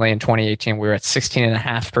significantly. In 2018, we were at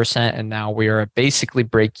 16.5%, and now we are basically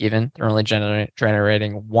break even. They're only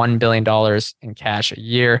generating $1 billion in cash a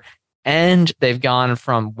year, and they've gone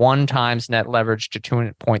from 1 times net leverage to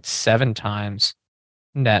 2.7 times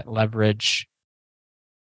net leverage.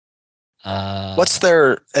 What's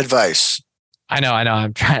their advice? I know.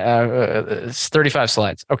 I'm trying. It's 35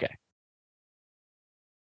 slides. Okay.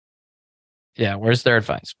 Yeah, where's their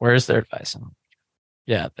advice?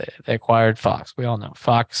 Yeah, they acquired Fox. We all know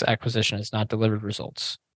Fox acquisition has not delivered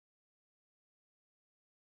results.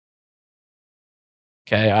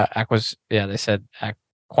 Okay, they said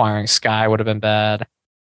acquiring Sky would have been bad.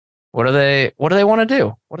 What do they want to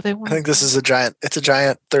do? I think this is a giant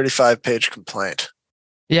 35-page complaint.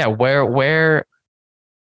 Yeah, where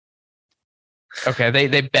Okay,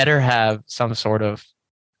 they better have some sort of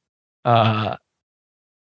no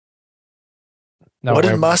What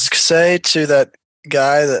did way. Musk say to that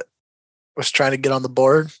guy that was trying to get on the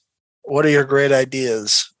board? What are your great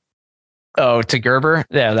ideas? Oh, to Gerber?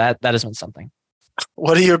 Yeah, that has been something.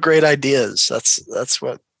 What are your great ideas? That's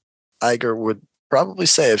what Iger would probably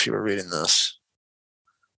say if you were reading this.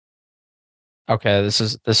 Okay, this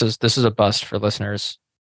is a bust for listeners.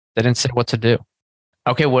 They didn't say what to do.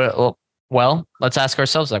 Okay, well, let's ask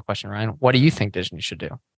ourselves that question, Ryan. What do you think Disney should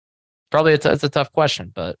do? Probably it's a tough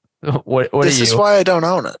question, but what This do is you? why I don't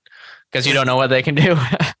own it. Because you don't know what they can do.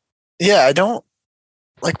 Yeah, I don't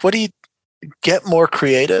like. What do you get more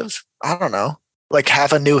creative? I don't know. Like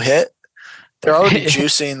have a new hit. They're already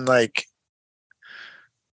juicing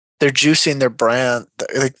they're juicing their brand.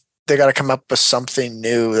 Like they got to come up with something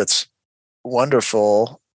new that's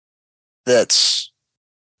wonderful, that's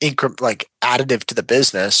like additive to the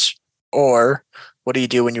business. Or what do you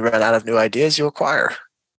do when you run out of new ideas? You acquire,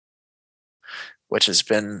 which has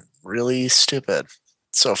been really stupid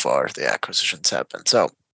so far. The acquisitions have been. So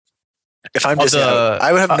if I'm Disney,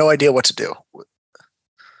 I would have no idea what to do.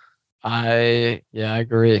 I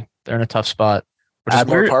agree. They're in a tough spot. Add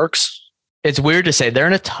more parks. It's weird to say they're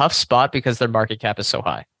in a tough spot because their market cap is so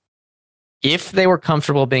high. If they were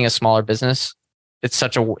comfortable being a smaller business, it's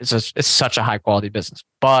such a high quality business.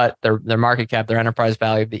 But their market cap, their enterprise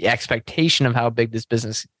value, the expectation of how big this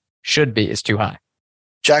business should be is too high.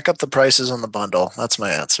 Jack up the prices on the bundle. That's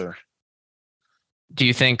my answer. Do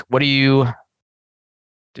you think there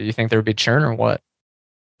would be churn or what?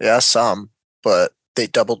 Yeah, some, but they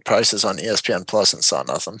doubled prices on ESPN Plus and saw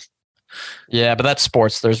nothing. Yeah, but that's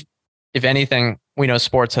sports. If anything, we know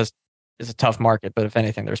sports is a tough market, but if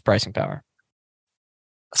anything, there's pricing power.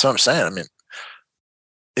 That's what I'm saying. I mean,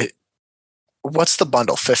 what's the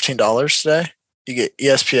bundle? $15 today? You get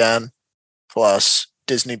ESPN Plus,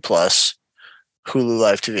 Disney Plus, Hulu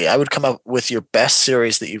Live TV. I would come up with your best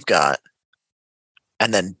series that you've got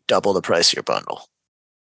and then double the price of your bundle.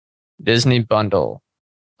 Disney bundle.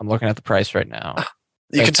 I'm looking at the price right now.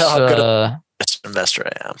 You can tell how good an investor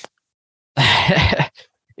I am.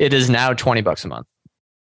 It is now $20 a month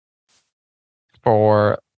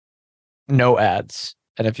for no ads.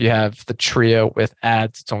 And if you have the trio with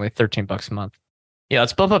ads, it's only $13 a month. Yeah,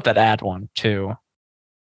 let's bump up that ad one to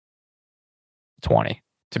 20,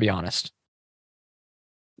 to be honest.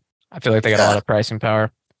 I feel like they got a lot of pricing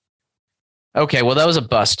power. Okay, well, that was a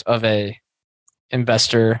bust of a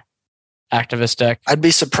investor activist deck. I'd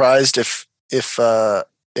be surprised if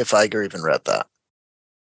Iger even read that.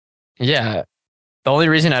 Yeah. The only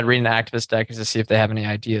reason I'd read an activist deck is to see if they have any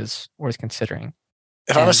ideas worth considering.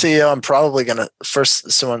 If I'm a CEO, I'm probably going to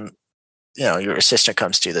first someone, your assistant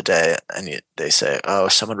comes to you the day and they say, oh,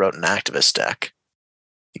 someone wrote an activist deck.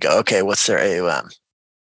 You go, okay, what's their AUM?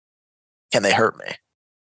 Can they hurt me?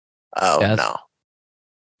 Oh, yes. No.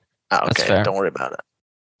 Oh, okay, don't worry about it.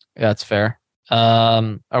 Yeah, that's fair.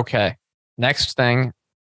 Okay. Next thing,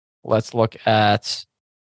 let's look at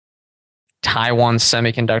Taiwan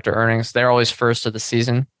Semiconductor earnings. They're always first of the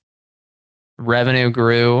season. Revenue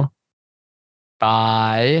grew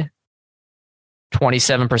by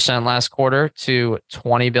 27% last quarter to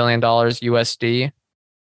 $20 billion USD.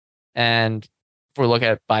 And if we look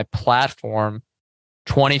at by platform,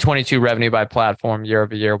 2022 revenue by platform year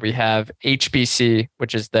over year, we have HPC,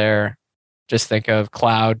 which is their, just think of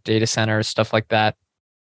cloud, data centers, stuff like that.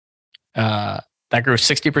 That grew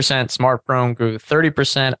 60%. Smartphone grew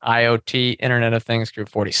 30%. IoT, Internet of Things, grew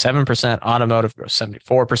 47%. Automotive grew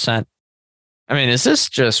 74%. I mean, is this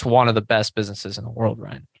just one of the best businesses in the world,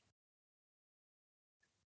 Ryan?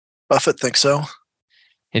 Buffett thinks so.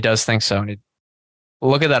 He does think so. And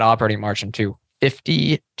look at that operating margin too,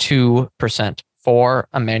 52% for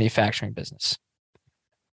a manufacturing business.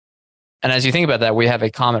 And as you think about that, we have a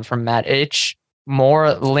comment from Matt H.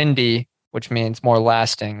 More Lindy, which means more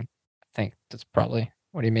lasting. I think that's probably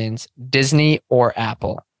what he means. Disney or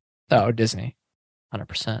Apple? Oh, Disney,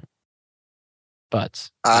 100%. But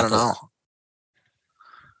I don't know.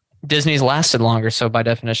 Disney's lasted longer, so by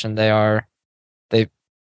definition, they were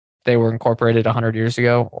incorporated 100 years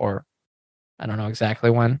ago, or I don't know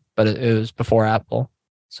exactly when, but it was before Apple.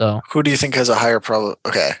 So who do you think has a higher probability?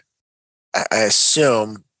 Okay, I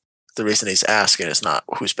assume the reason he's asking is not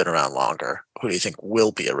who's been around longer. Who do you think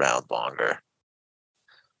will be around longer?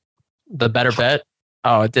 The better bet?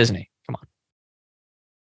 Oh, Disney. Come on.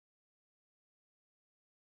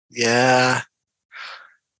 Yeah.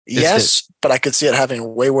 Yes, but I could see it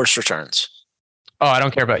having way worse returns. Oh, I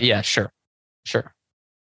don't care about. Yeah, sure.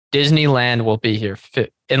 Disneyland will be here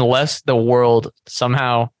unless the world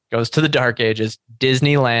somehow goes to the dark ages.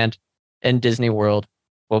 Disneyland in Disney World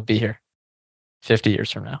will be here 50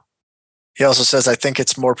 years from now. He also says, I think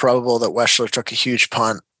it's more probable that Weschler took a huge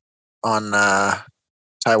punt on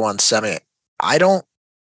Taiwan Semi. I don't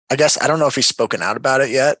know if he's spoken out about it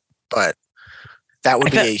yet, but that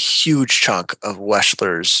would be a huge chunk of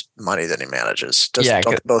Weschler's money that he manages. Don't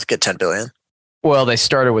they both get 10 billion? Well, they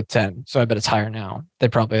started with 10, so I bet it's higher now. They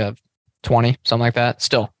probably have 20, something like that.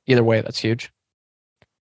 Still, either way, that's huge.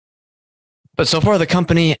 But so far, the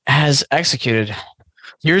company has executed.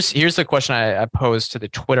 Here's the question I posed to the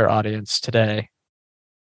Twitter audience today.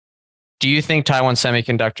 Do you think Taiwan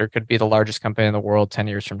Semiconductor could be the largest company in the world 10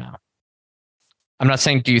 years from now? I'm not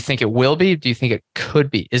saying do you think it will be? Do you think it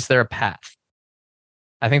could be? Is there a path?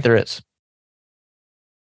 I think there is.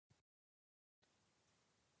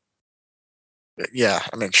 Yeah,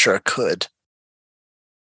 I mean, sure, it could.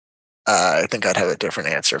 I think I'd have a different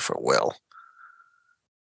answer for Will.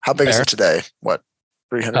 How big is it today? What,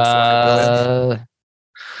 300 billion?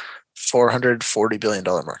 $440 billion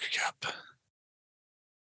market cap.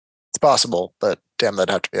 It's possible, but damn,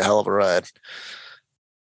 that'd have to be a hell of a ride.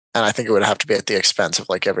 And I think it would have to be at the expense of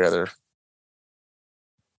like every other.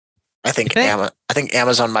 I think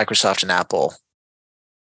Amazon, Microsoft, and Apple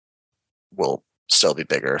will still be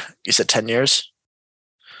bigger. You said 10 years?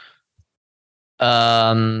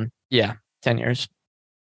 Yeah, 10 years.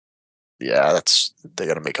 Yeah, they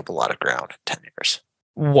got to make up a lot of ground in 10 years.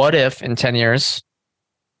 What if in 10 years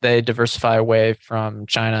they diversify away from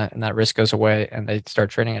China and that risk goes away and they start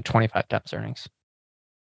trading at 25 times earnings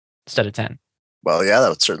instead of 10? Well, yeah, that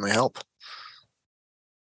would certainly help.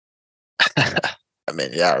 I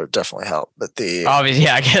mean, yeah, it would definitely help. But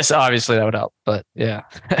I guess obviously that would help. But yeah.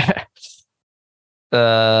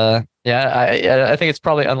 I think it's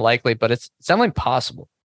probably unlikely, but it's definitely possible.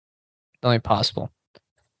 Definitely possible.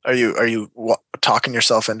 Are you talking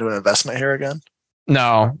yourself into an investment here again?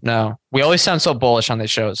 No. We always sound so bullish on these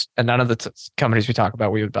shows, and none of the companies we talk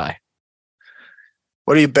about we would buy.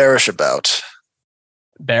 What are you bearish about?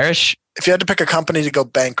 Bearish? If you had to pick a company to go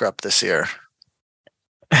bankrupt this year.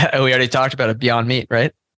 We already talked about it, Beyond Meat,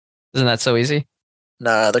 right? Isn't that so easy?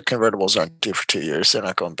 Nah, the convertibles aren't due for 2 years. They're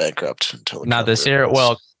not going bankrupt until not this year.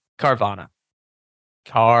 Well, Carvana.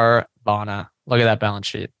 Look at that balance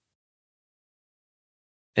sheet.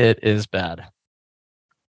 It is bad.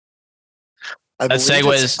 I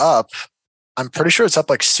believe it's up. I'm pretty sure it's up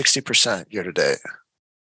like 60% year to date.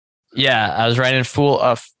 Yeah, I was writing a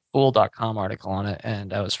Fool.com article on it,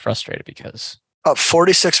 and I was frustrated because up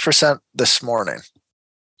 46% this morning.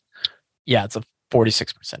 Yeah, it's up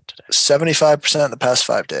 46% today. 75% in the past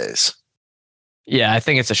 5 days. Yeah, I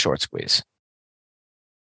think it's a short squeeze.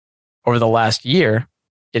 Over the last year,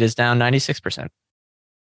 it is down 96%,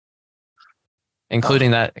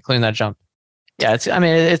 including that jump. Yeah,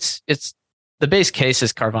 it's the base case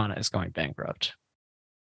is Carvana is going bankrupt.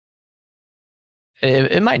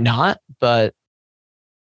 It might not, but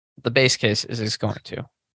the base case is it's going to.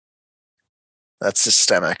 That's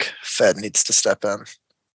systemic. Fed needs to step in.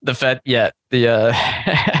 The Fed, yeah. But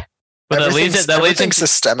that leads into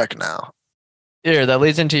systemic now. Yeah, that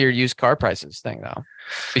leads into your used car prices thing, though,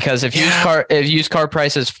 because if used car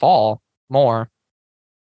prices fall more,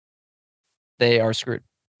 they are screwed.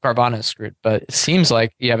 Carvana is screwed. But it seems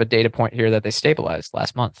like you have a data point here that they stabilized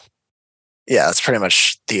last month. Yeah, that's pretty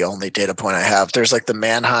much the only data point I have. There's like the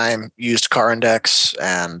Manheim used car index,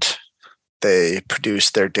 and they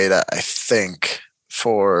produced their data, I think,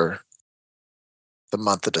 for the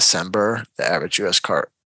month of December. The average I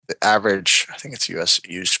think it's US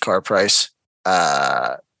used car price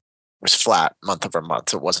was flat month over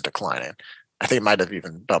month. It wasn't declining. I think it might have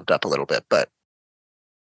even bumped up a little bit, but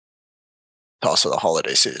also the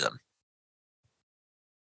holiday season.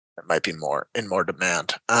 It might be in more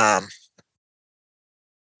demand. I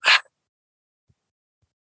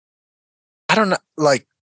don't know, like,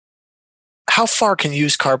 how far can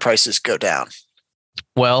used car prices go down?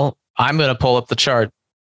 Well, I'm going to pull up the chart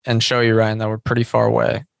and show you, Ryan, that we're pretty far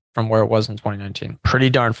away from where it was in 2019. Pretty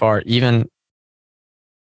darn far, even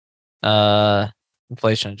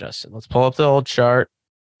inflation adjusted. Let's pull up the old chart.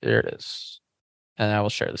 There it is. And I will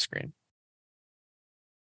share the screen.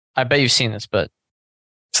 I bet you've seen this, but.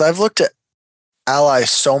 So I've looked at Ally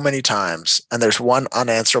so many times, and there's one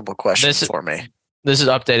unanswerable question for me. This is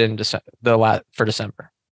updated in December, for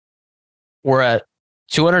December. We're at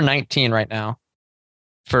 219 right now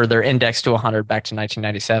for their index to 100 back to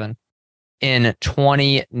 1997. In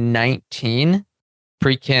 2019,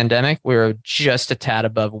 pre-pandemic, we were just a tad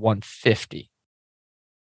above 150.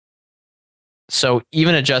 So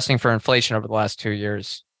even adjusting for inflation over the last 2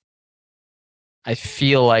 years, I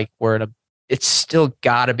feel like it's still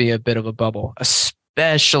got to be a bit of a bubble, especially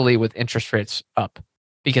especially with interest rates up,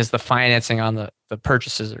 because the financing on the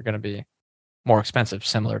purchases are going to be more expensive,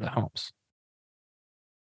 similar to homes.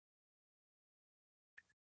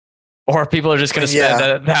 Or people are just going to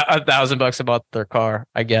spend $1,000 about their car.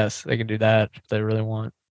 I guess they can do that if they really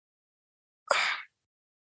want.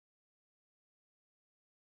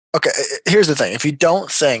 Okay, here's the thing. If you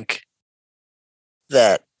don't think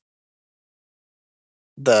that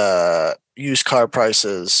the used car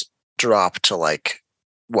prices drop to like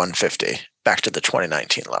 150 back to the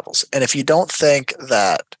 2019 levels, and if you don't think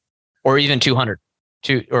that, or even 200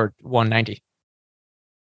 or 190,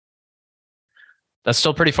 that's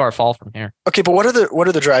still pretty far fall from here. Okay, but what are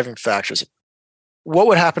the driving factors? What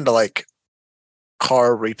would happen to like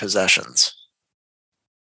car repossessions?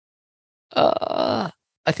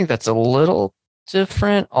 I think that's a little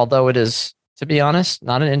different, although it is, to be honest,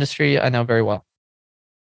 not an industry I know very well.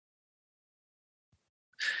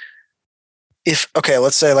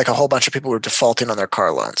 Let's say like a whole bunch of people were defaulting on their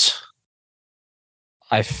car loans.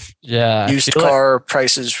 Used car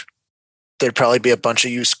prices, there'd probably be a bunch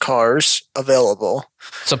of used cars available.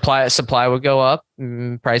 Supply would go up.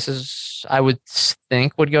 Prices, I would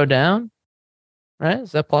think, would go down. Right?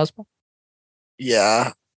 Is that plausible?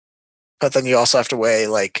 Yeah. But then you also have to weigh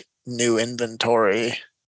like new inventory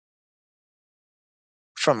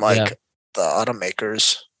from the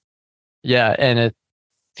automakers. Yeah, and it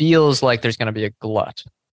feels like there's going to be a glut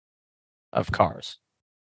of cars.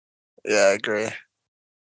 Yeah, I agree.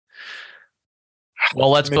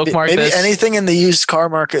 Well, let's bookmark this. Maybe anything in the used car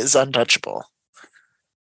market is untouchable.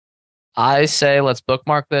 I say let's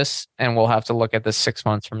bookmark this, and we'll have to look at this 6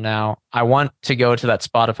 months from now. I want to go to that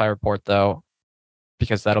Spotify report, though,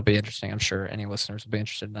 because that'll be interesting. I'm sure any listeners will be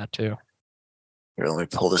interested in that, too. Here, let me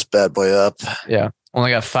pull this bad boy up. Yeah,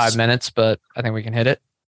 only got 5 minutes, but I think we can hit it.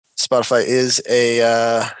 Spotify is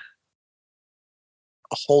a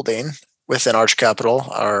holding within Arch Capital,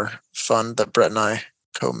 our fund that Brett and I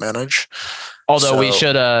co-manage. Although we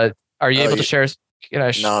should, are you able to share?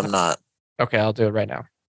 No, I'm not. Okay, I'll do it right now.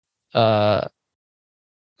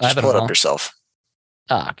 Just pull it up yourself.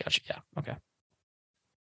 Gotcha. Yeah. Okay.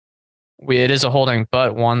 It is a holding,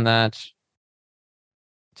 but one that,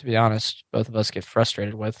 to be honest, both of us get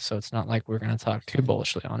frustrated with. So it's not like we're going to talk too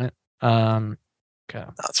bullishly on it. Okay.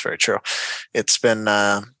 That's very true. It's been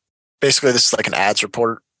basically, this is like an ads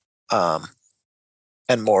report,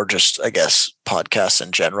 and more just, I guess, podcasts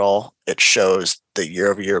in general. It shows the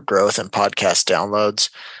year-over-year growth in podcast downloads.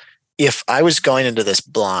 If I was going into this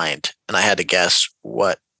blind and I had to guess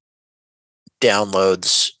what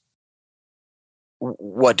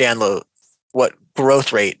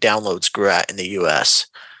growth rate downloads grew at in the US,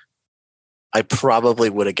 I probably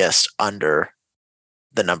would have guessed under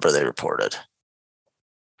the number they reported.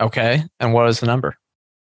 Okay. And what is the number?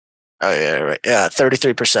 Oh, yeah, right. Yeah,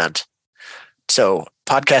 33%. So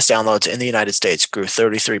podcast downloads in the United States grew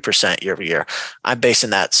 33% year over year. I'm basing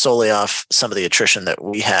that solely off some of the attrition that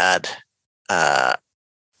we had.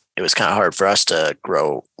 It was kind of hard for us to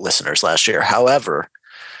grow listeners last year. However,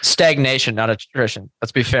 stagnation, not attrition.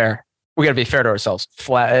 Let's be fair. We got to be fair to ourselves.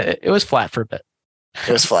 Flat. It was flat for a bit.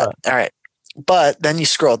 It was flat. All right. But then you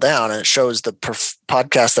scroll down and it shows the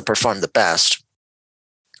podcast that performed the best.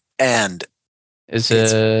 And is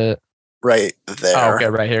it right there? Oh, okay,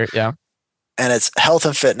 right here. Yeah. And it's health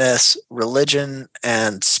and fitness, religion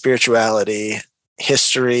and spirituality,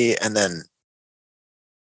 history, and then,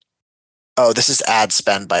 this is ad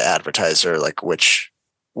spend by advertiser, like which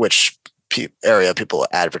area people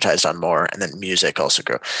advertised on more, and then music also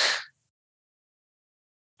grew.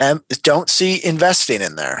 And don't see investing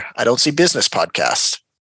in there. I don't see business podcasts.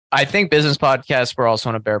 I think business podcasts were also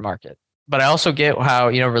in a bear market, but I also get how,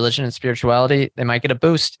 religion and spirituality, they might get a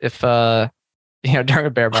boost if, during a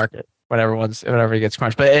bear market, whenever it gets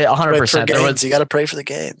crunched. But 100%, you got to pray for the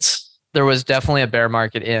gains. There was definitely a bear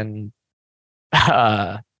market in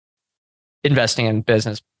investing in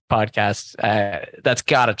business podcasts. That's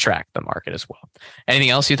got to track the market as well. Anything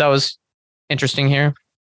else you thought was interesting here?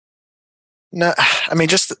 No, I mean,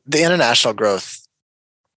 just the international growth.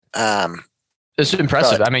 It's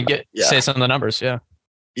impressive. Say some of the numbers. Yeah.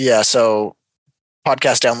 Yeah. So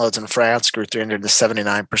podcast downloads in France grew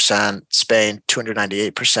 379%, Spain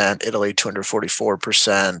 298%, Italy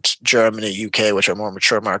 244%, Germany, UK, which are more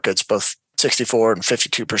mature markets, both 64 and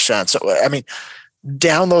 52%. So, I mean,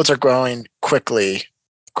 downloads are growing quickly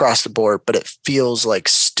across the board, but it feels like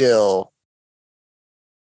still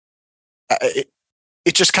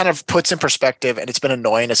it just kind of puts in perspective, and it's been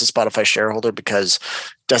annoying as a Spotify shareholder because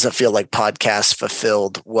it doesn't feel like podcasts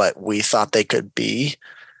fulfilled what we thought they could be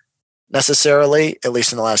necessarily, at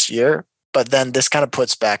least in the last year. But then this kind of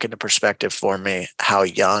puts back into perspective for me how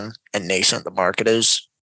young and nascent the market is,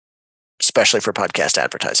 especially for podcast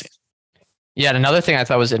advertising. Yeah, and another thing I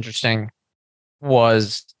thought was interesting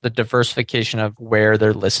was the diversification of where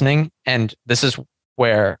they're listening. And this is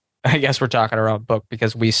where I guess we're talking our own book,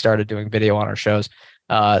 because we started doing video on our shows.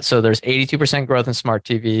 So there's 82% growth in smart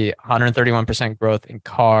TV, 131% growth in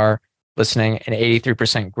car listening, and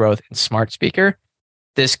 83% growth in smart speaker.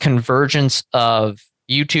 This convergence of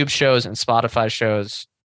YouTube shows and Spotify shows,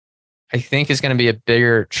 I think, is going to be a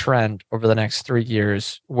bigger trend over the next 3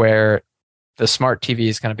 years, where the smart TV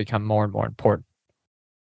is going to become more and more important.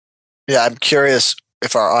 Yeah, I'm curious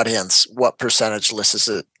if our audience, what percentage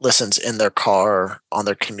listens in their car on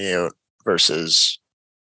their commute versus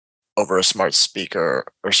over a smart speaker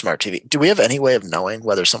or smart TV. Do we have any way of knowing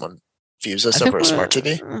whether someone views us over a smart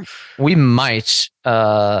TV? We might.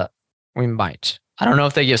 We might. I don't know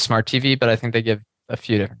if they give smart TV, but I think they give a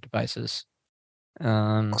few different devices.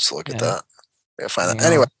 Let's look at that. We'll find that.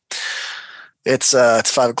 Anyway, it's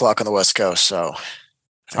 5:00 on the West Coast, so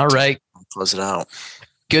all right, close it out.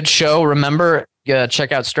 Good show. Remember,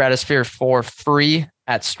 check out Stratosphere for free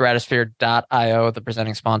at stratosphere.io, the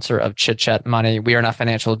presenting sponsor of Chit Chat Money. We are not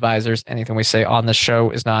financial advisors. Anything we say on this show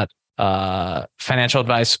is not financial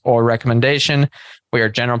advice or recommendation. We are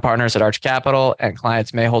general partners at Arch Capital, and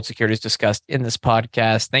clients may hold securities discussed in this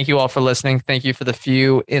podcast. Thank you all for listening. Thank you for the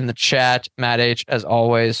few in the chat. Matt H., as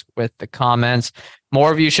always, with the comments.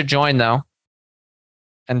 More of you should join, though,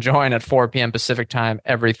 and join at 4 p.m. Pacific time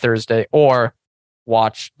every Thursday, or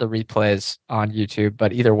watch the replays on YouTube.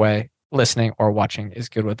 But either way, listening or watching is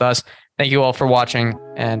good with us. Thank you all for watching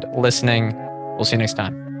and listening. We'll see you next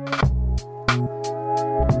time.